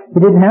guy, he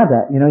didn't have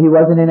that. He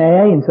wasn't in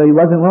AA, and so he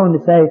wasn't willing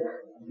to say,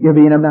 you're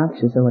being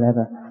obnoxious or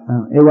whatever.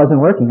 It wasn't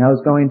working. I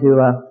was going to,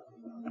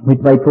 we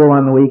played pool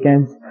on the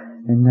weekends,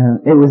 and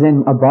it was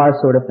in a bar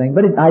sort of thing.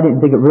 But I didn't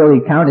think it really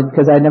counted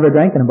because I never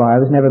drank in a bar. I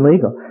was never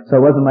legal. So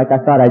it wasn't like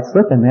I thought I'd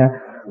slip in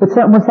there. But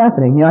something was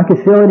happening. I could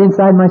feel it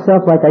inside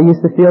myself like I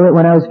used to feel it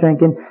when I was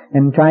drinking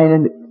and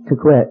trying to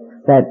quit.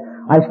 That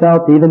I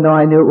felt, even though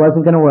I knew it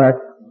wasn't going to work,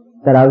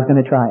 that I was going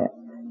to try it.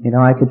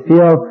 I could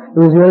feel, it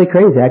was really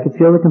crazy. I could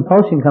feel the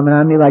compulsion coming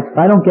on me like, if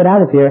I don't get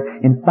out of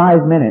here in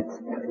 5 minutes,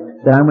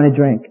 that I'm going to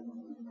drink.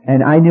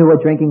 And I knew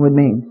what drinking would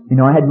mean.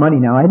 I had money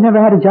now. I had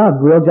never had a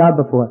real job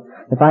before.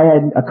 If I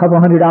had a couple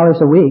 $100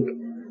 a week,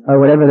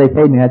 or whatever they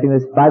paid me, I think it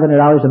was $500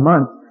 a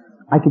month,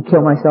 I could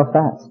kill myself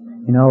fast.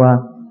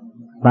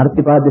 A lot of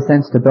people have the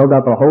sense to build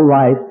up a whole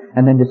life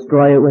and then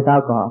destroy it with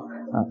alcohol.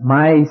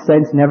 My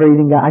sense never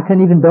even I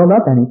couldn't even build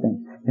up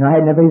anything. I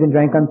had never even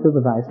drank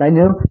unsupervised. I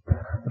knew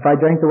if I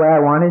drank the way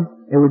I wanted,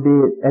 it would be,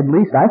 at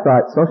least I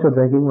thought social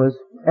drinking was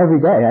every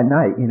day at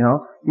night, you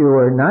know. You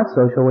were not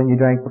social when you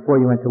drank before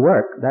you went to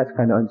work. That's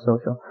kind of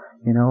unsocial.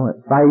 You know,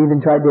 if I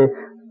even tried to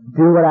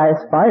do what I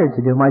aspired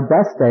to do, my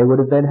best day would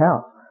have been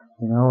hell.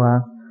 You know,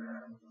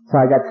 so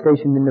I got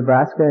stationed in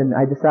Nebraska, and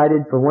I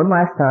decided for one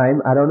last time,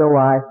 I don't know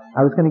why,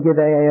 I was going to give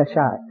AA a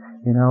shot.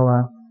 You know,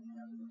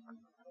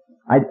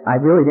 I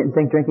really didn't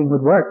think drinking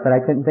would work, but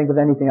I couldn't think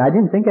of anything. I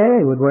didn't think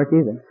AA would work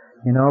either.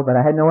 You know, but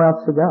I had nowhere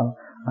else to go.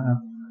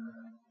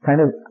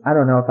 I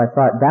don't know if I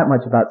thought that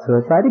much about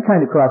suicide. It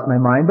kind of crossed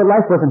my mind, but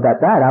life wasn't that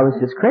bad. I was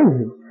just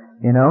crazy,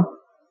 you know.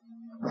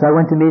 So I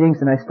went to meetings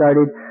and I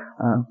started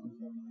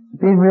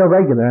being real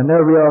regular, and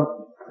they're a real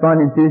fun,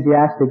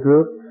 enthusiastic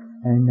group,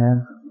 and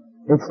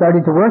it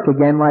started to work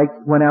again like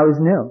when I was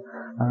new.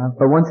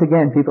 But once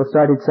again, people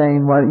started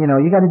saying, well, you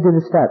know, you got to do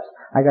the steps.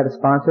 I got a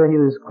sponsor.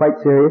 He was quite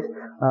serious.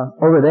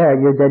 Over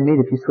there, you're dead meat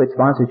if you switch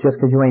sponsors just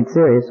because you ain't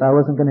serious. So I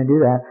wasn't going to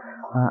do that.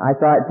 I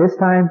thought this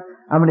time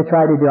I'm going to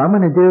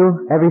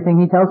do everything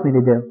he tells me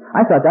to do.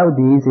 I thought that would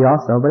be easy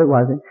also, but it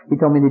wasn't. He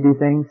told me to do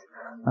things.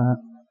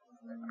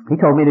 He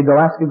told me to go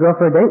ask a girl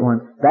for a date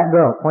once. That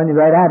girl pointed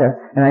right at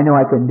her, and I knew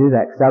I couldn't do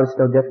that because I was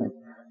still different.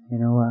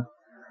 You know,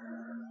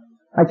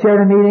 I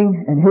chaired a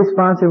meeting, and his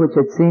sponsor, which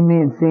had seen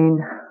me and seen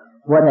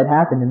what had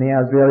happened to me,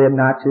 I was really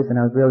obnoxious and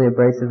I was really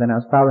abrasive, and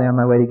I was probably on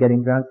my way to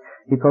getting drunk.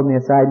 He pulled me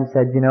aside and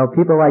said, you know,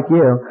 people like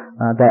you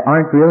that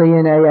aren't really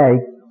in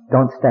AA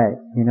don't stay.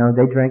 You know,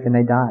 they drink and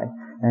they die.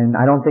 And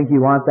I don't think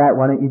you want that.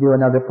 Why don't you do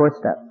another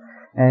 4-step?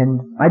 And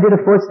I did a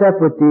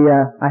 4-step with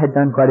I had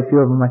done quite a few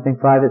of them, I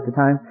think 5 at the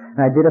time.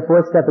 And I did a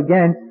 4-step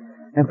again.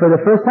 And for the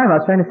first time, I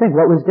was trying to think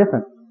what was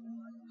different.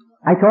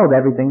 I told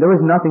everything. There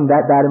was nothing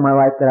that bad in my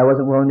life that I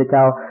wasn't willing to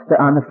tell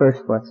on the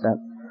first 4-step.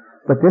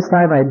 But this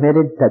time I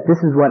admitted that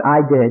this is what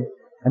I did,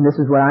 and this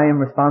is what I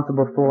am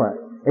responsible for.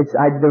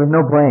 There was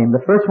no blame.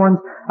 The first ones,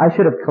 I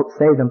should have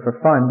saved them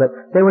for fun, but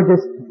they were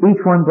just,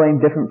 each one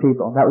blamed different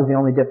people. That was the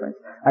only difference.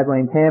 I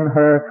blamed him,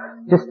 her,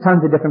 just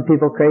tons of different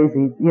people,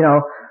 crazy. You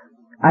know,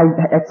 I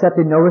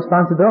accepted no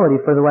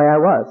responsibility for the way I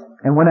was.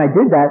 And when I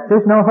did that,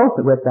 there's no hope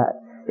with that.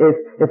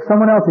 If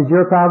someone else is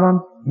your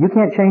problem, you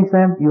can't change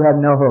them, you have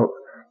no hope.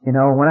 You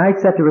know, when I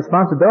accepted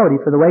responsibility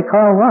for the way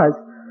Carl was,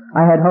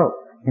 I had hope.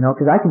 You know,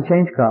 because I can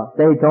change Carl.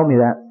 They told me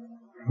that.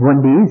 It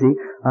wouldn't be easy.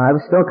 I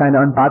was still kind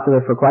of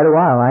unpopular for quite a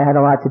while. I had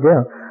a lot to do.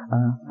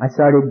 I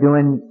started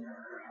doing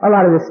a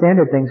lot of the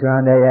standard things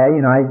around AA.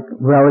 You know, I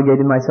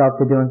relegated myself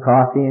to doing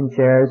coffee and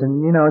chairs, and,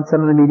 you know, in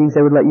some of the meetings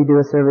they would let you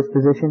do a service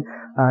position.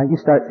 You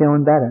start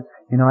feeling better.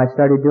 You know, I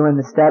started doing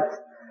the steps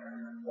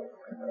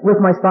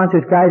with my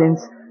sponsor's guidance,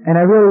 and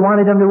I really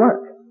wanted them to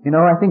work. You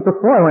know, I think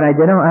before when I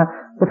did them,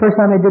 the first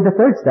time I did the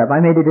 3rd step,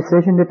 I made a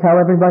decision to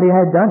tell everybody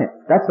I had done it.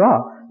 That's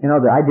all. You know,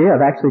 the idea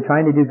of actually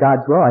trying to do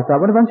God's will, I thought,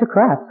 what a bunch of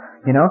crap.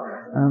 You know,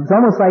 it's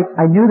almost like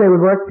I knew they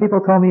would work. People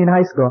told me in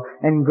high school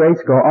and in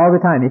grade school all the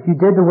time, if you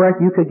did the work,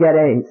 you could get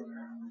A's.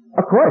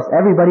 Of course,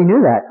 everybody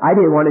knew that. I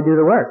didn't want to do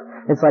the work.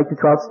 It's like the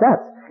 12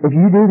 steps. If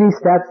you do these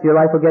steps, your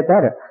life will get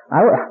better.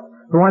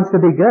 Who wants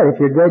to be good? If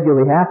you're good,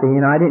 you'll be happy.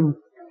 You know, I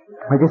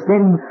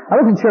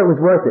wasn't sure it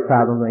was worth it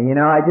probably. You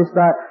know, I just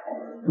thought,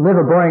 live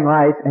a boring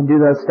life and do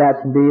those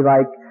steps and be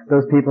like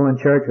those people in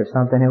church or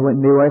something. It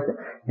wouldn't be worth it.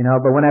 You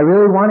know, but when I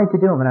really wanted to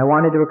do them and I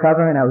wanted to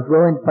recover and I was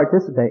willing to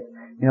participate,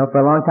 you know,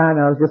 for a long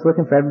time I was just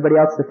looking for everybody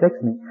else to fix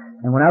me.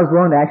 And when I was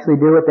willing to actually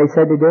do what they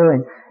said to do,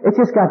 and it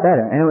just got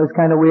better. And it was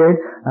kind of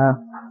weird.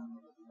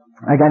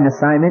 I got an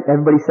assignment.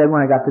 Everybody said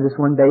when I got to this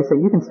one base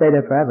that you can stay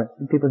there forever.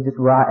 People just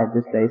rot at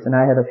this base. And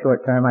I had a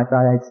short term. I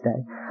thought I'd stay.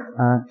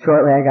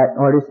 Shortly I got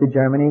orders to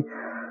Germany.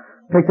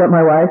 Picked up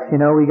my wife.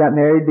 You know, we got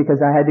married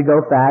because I had to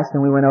go fast,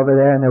 and we went over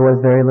there and there was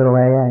very little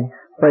AA.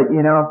 But,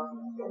 you know,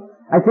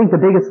 I think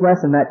the biggest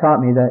lesson that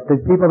taught me that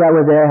the people that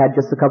were there had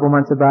just a couple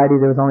months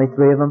sobriety. There was only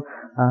 3 of them.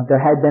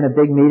 There had been a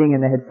big meeting and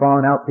they had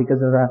fallen out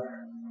because of a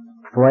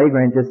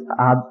flagrant, just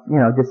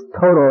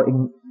total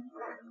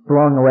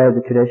blowing away of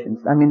the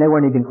traditions. I mean, they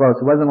weren't even close.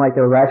 It wasn't like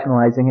they were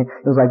rationalizing it.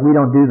 It was like, we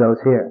don't do those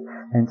here.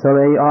 And so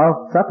they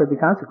all suffered the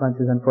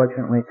consequences,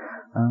 unfortunately.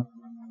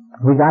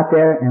 We got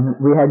there and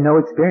we had no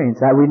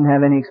experience. We didn't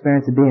have any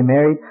experience of being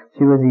married.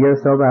 She was a year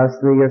sober. I was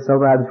 3 years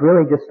sober. I was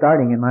really just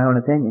starting, in my own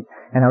opinion.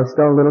 And I was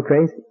still a little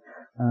crazy.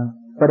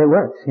 But it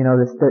works. You know,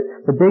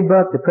 the big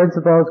book, the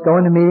principles,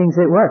 going to meetings,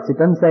 it works. It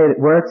doesn't say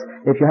it works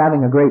if you're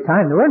having a great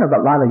time. There weren't a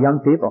lot of young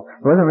people.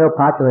 It wasn't a real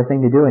popular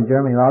thing to do in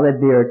Germany. All they'd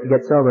be to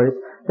get sober.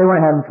 They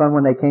weren't having fun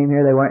when they came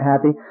here. They weren't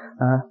happy.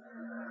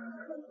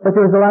 But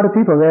there was a lot of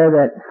people there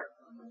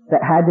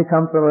that had to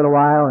come for a little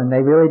while, and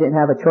they really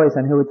didn't have a choice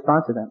on who would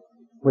sponsor them,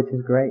 which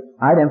is great.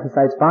 I'd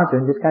emphasize sponsor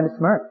and just kind of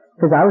smirk,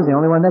 because I was the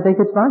only one that they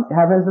could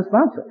have as a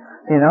sponsor,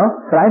 you know?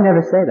 But I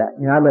never say that.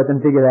 You know, I let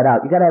them figure that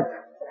out. You gotta have,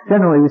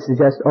 generally we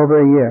suggest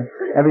over a year.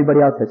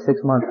 Everybody else has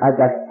 6 months. I've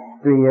got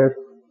 3 years.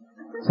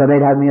 So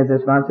they'd have me as their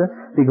sponsor,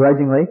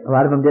 begrudgingly. A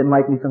lot of them didn't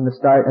like me from the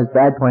start, as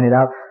Brad pointed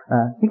out.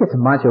 You get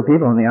some macho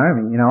people in the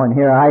Army, you know, and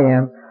here I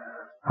am,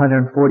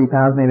 140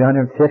 pounds, maybe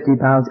 150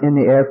 pounds in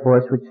the Air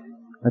Force, which,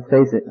 let's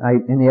face it,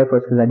 in the Air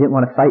Force because I didn't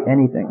want to fight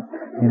anything.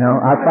 You know,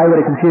 I'll fight with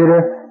a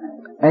computer.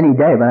 any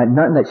day, but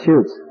nothing that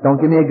shoots. Don't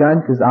give me a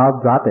gun because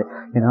I'll drop it.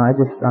 You know,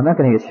 I'm not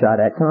going to get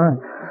shot at. Come on.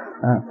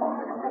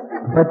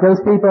 But those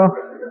people,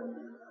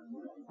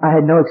 I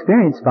had no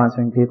experience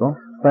sponsoring people,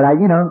 but I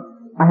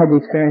had the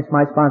experience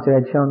my sponsor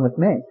had shown with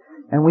me.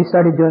 And we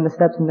started doing the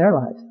steps in their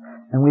lives.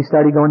 And we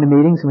started going to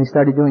meetings and we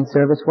started doing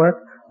service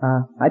work.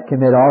 I'd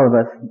commit all of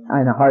us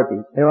in a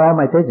heartbeat. They were all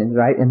my pigeons,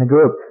 right, in the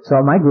group. So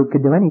my group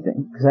could do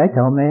anything because I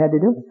tell them they had to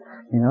do it.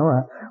 You know,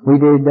 we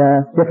did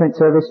different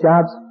service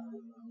jobs,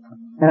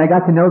 and I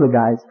got to know the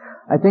guys.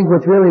 I think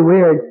what's really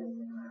weird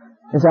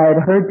is I had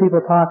heard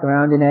people talk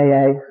around in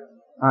AA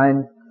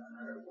on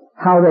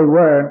how they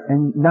were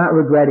and not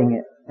regretting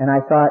it. And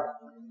I thought,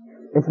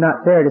 it's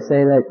not fair to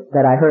say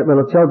that I hurt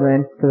little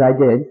children, because I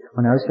did,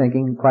 when I was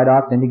drinking quite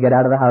often. To get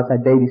out of the house,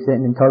 I'd babysit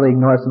and totally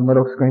ignore some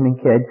little screaming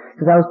kid,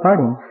 because I was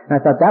partying. And I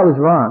thought that was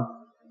wrong.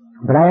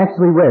 But I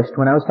actually wished,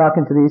 when I was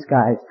talking to these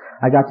guys,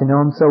 I got to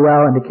know them so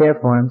well and to care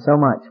for them so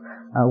much.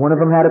 One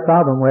of them had a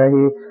problem where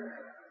he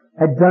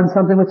had done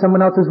something with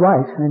someone else's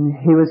wife, and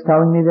he was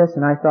telling me this,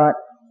 and I thought,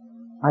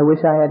 I wish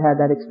I had had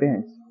that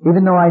experience.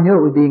 Even though I knew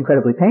it would be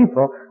incredibly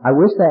painful, I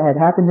wish that had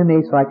happened to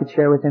me so I could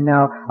share with him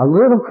now a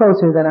little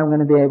closer than I'm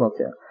going to be able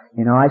to.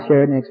 You know, I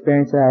shared an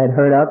experience that I had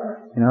heard of,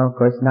 you know, of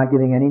course not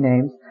giving any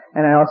names,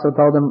 and I also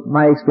told him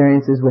my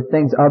experiences with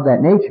things of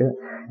that nature,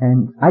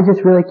 and I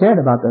just really cared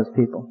about those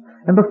people.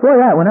 And before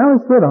that, when I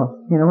was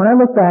little, you know, when I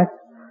look back,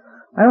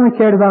 I only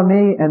cared about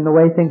me and the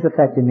way things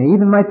affected me.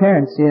 Even my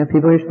parents, you know,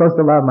 people you're supposed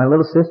to love. My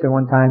little sister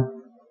one time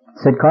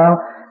said,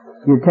 Carl,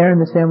 you're tearing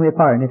this family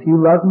apart, and if you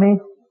loved me,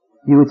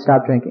 you would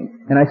stop drinking.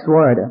 And I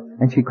swore at her,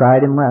 and she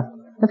cried and left.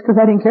 That's because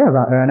I didn't care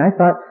about her, and I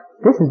thought,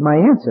 this is my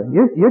answer.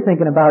 You're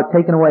thinking about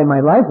taking away my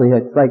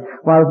livelihood. It's like,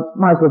 well,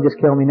 might as well just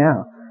kill me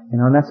now. You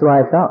know, and that's the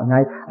way I felt. And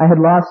I had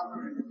lost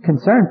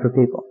concern for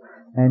people.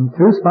 And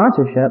through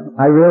sponsorship,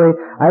 I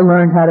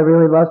learned how to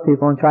really love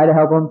people and try to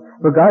help them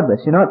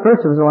regardless. You know, at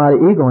first there was a lot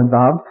of ego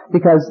involved,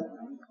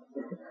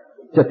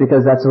 just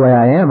because that's the way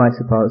I am, I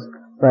suppose.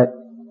 But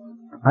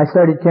I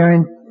started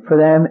caring for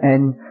them,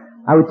 and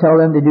I would tell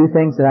them to do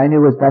things that I knew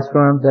was best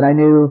for them, that I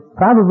knew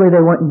probably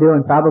they wouldn't do,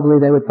 and probably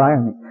they would fire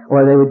me.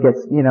 Or they would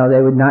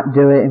they would not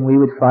do it, and we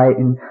would fight,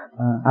 and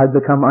I would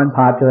become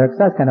unpopular, because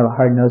that's kind of a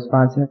hard-nosed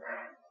sponsor.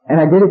 And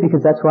I did it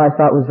because that's what I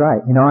thought was right,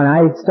 you know, and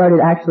I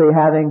started actually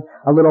having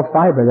a little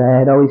fiber that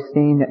I had always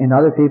seen in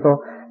other people,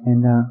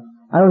 and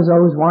I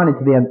always wanted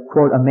to be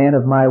quote, a man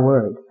of my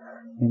word.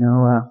 You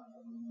know,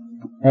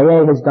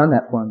 AA has done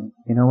that for me.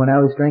 You know, when I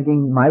was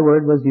drinking, my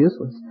word was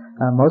useless.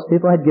 Most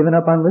people had given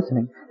up on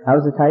listening. I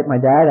was the type, my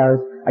dad,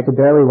 I could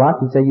barely walk.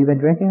 He'd say, "You've been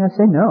drinking?" I'd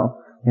say,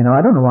 "No." You know,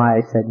 I don't know why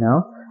I said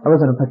no. I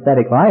wasn't a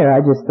pathetic liar.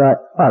 I just thought,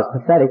 well, I was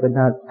pathetic, but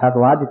not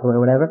pathological or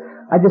whatever.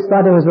 I just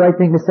thought it was the right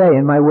thing to say,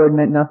 and my word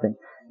meant nothing.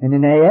 And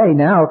in AA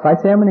now, if I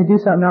say I'm going to do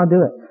something, I'll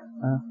do it.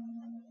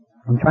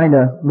 I'm trying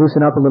to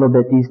loosen up a little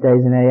bit these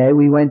days in AA.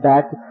 We went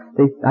back,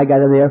 I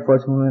got out of the Air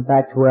Force and we went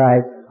back to where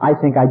I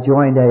think I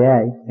joined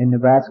AA in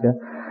Nebraska.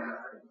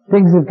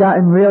 Things have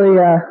gotten really,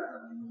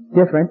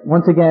 different.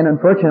 Once again,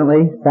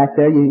 unfortunately, back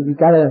there, you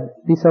gotta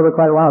be sober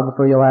quite a while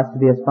before you'll ask to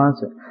be a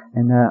sponsor.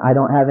 And, I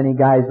don't have any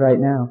guys right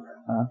now.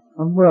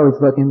 We're always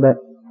looking, but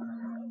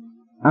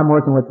I'm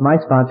working with my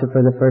sponsor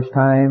for the first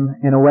time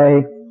in a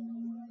way.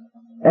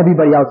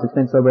 Everybody else that's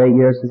been sober 8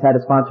 years has had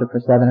a sponsor for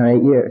 7 or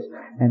 8 years.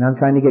 And I'm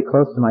trying to get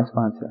close to my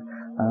sponsor.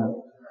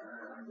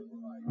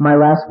 My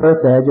last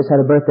birthday, I just had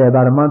a birthday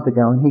about a month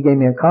ago, and he gave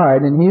me a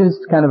card, and he was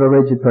kind of a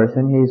rigid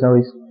person.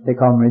 They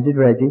call him Rigid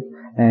Reggie.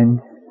 And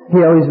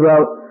he always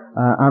wrote,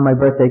 on my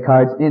birthday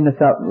cards,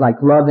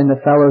 like love in the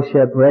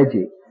fellowship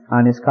Reggie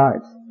on his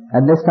cards.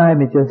 And this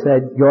time it just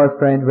said, your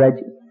friend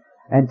Reggie.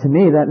 And to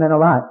me that meant a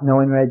lot,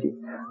 knowing Reggie.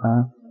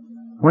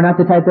 We're not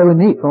the type that would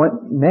mix.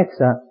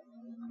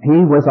 He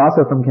was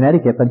also from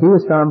Connecticut, but he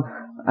was from,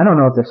 I don't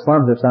know if they're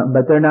slums or something,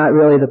 but they're not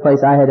really the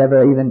place I had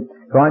ever even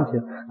gone to.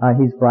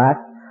 He's black.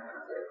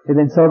 He's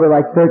been sober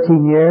like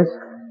 13 years.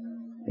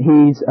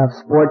 He's a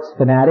sports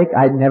fanatic.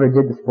 I never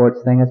did the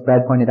sports thing, as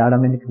Brad pointed out.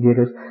 I'm into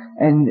computers.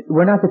 And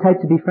we're not the type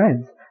to be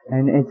friends.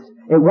 And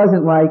it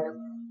wasn't like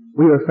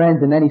we were friends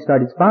and then he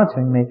started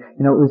sponsoring me.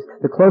 You know, it was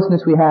the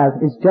closeness we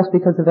have is just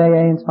because of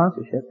AA and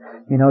sponsorship.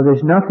 You know,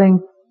 there's nothing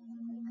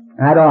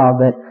at all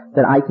that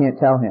I can't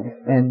tell him.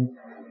 And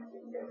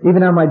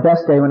even on my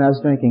best day when I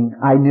was drinking,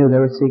 I knew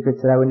there were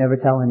secrets that I would never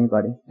tell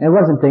anybody. And it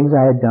wasn't things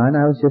I had done.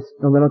 I was just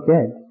a little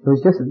kid. It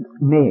was just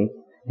me.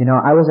 You know,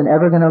 I wasn't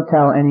ever going to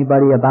tell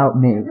anybody about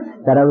me,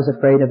 that I was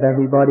afraid of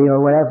everybody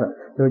or whatever.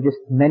 There were just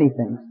many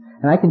things.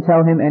 And I can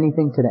tell him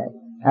anything today.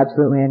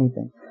 Absolutely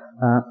anything.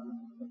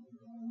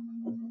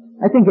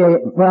 I think,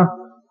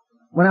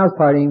 when I was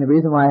partying, the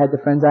reason why I had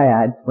the friends I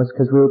had was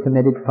because we were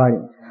committed to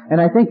partying.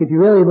 And I think if you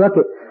really look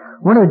at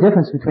one of the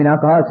difference between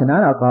alcoholics and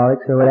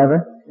non-alcoholics or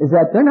whatever is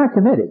that they're not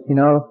committed. You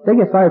know, if they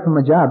get fired from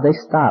a job, they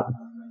stop.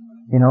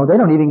 You know, they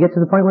don't even get to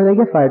the point where they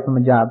get fired from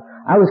a job.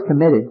 I was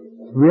committed.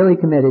 Really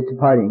committed to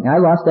partying. I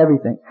lost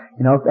everything.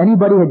 You know, if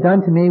anybody had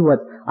done to me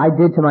what I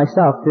did to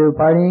myself through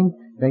partying,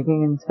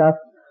 drinking and stuff,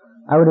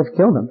 I would have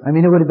killed them. I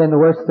mean, it would have been the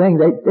worst thing.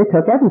 They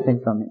took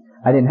everything from me.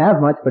 I didn't have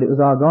much, but it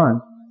was all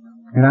gone.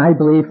 And I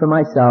believe for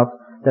myself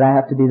that I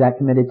have to be that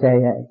committed to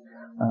AA.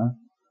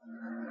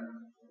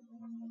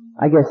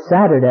 I guess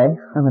Saturday,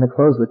 I'm going to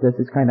close with this,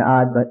 it's kind of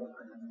odd, but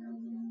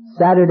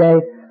Saturday,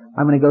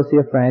 I'm going to go see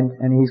a friend,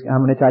 and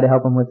I'm going to try to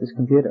help him with his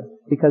computer.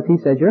 Because he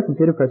says, you're a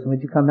computer person,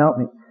 would you come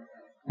help me?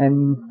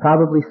 And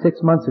probably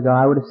 6 months ago,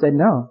 I would have said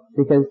no,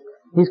 because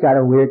he's got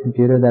a weird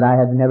computer that I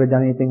have never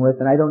done anything with,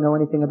 and I don't know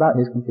anything about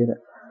his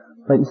computer.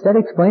 But instead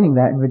of explaining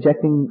that and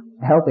rejecting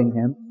helping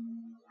him,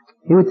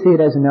 he would see it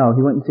as a no.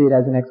 He wouldn't see it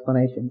as an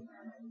explanation.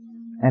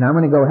 And I'm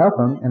going to go help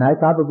him, and I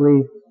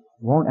probably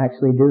won't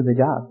actually do the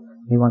job.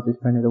 He wants his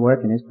printer to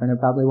work, and his printer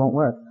probably won't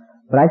work.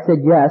 But I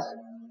said yes,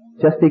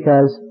 just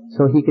because,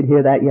 so he could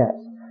hear that yes.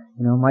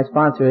 You know, my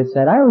sponsor had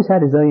said, I always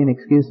had a zillion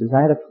excuses.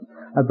 I had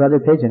a brother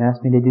pigeon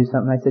asked me to do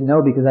something. I said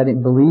no because I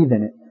didn't believe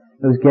in it.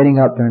 It was getting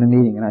up during a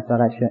meeting, and I thought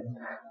I shouldn't.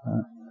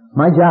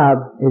 My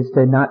job is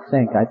to not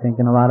think, I think,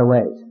 in a lot of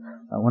ways.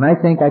 When I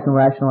think, I can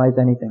rationalize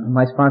anything. And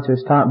my sponsor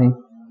has taught me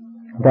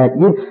that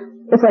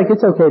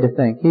it's okay to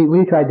think.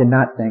 We tried to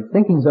not think.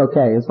 Thinking's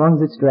okay as long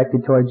as it's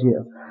directed towards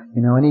you. You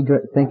know, any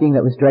thinking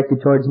that was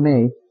directed towards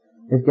me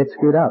gets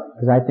screwed up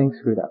because I think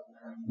screwed up.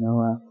 You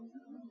know,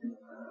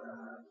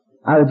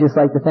 I would just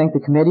like to thank the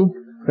committee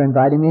for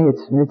inviting me.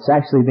 It's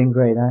actually been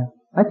great.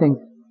 I think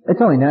it's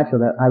only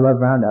natural that I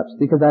love roundups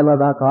because I love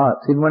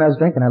alcoholics. Even when I was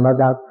drinking, I loved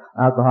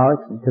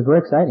alcoholics because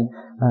we're exciting.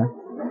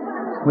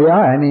 We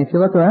are. I mean, if you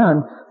look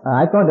around,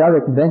 I've gone to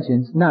other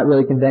conventions, not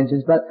really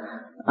conventions, but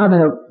I'm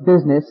in a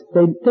business.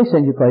 They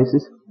send you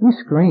places. You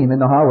scream in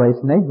the hallways,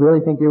 and they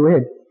really think you're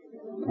weird.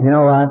 You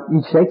know,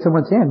 you shake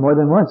someone's hand more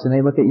than once, and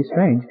they look at you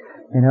strange.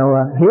 You know,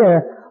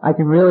 here I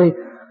can really,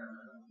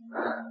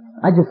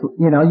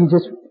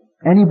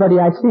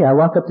 anybody I see, I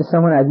walk up to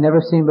someone I've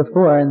never seen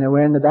before, and they're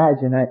wearing the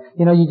badge, and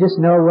you just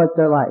know what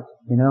they're like.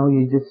 You know,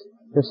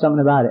 there's something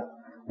about it.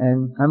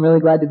 And I'm really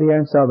glad to be here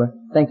and sober.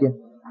 Thank you.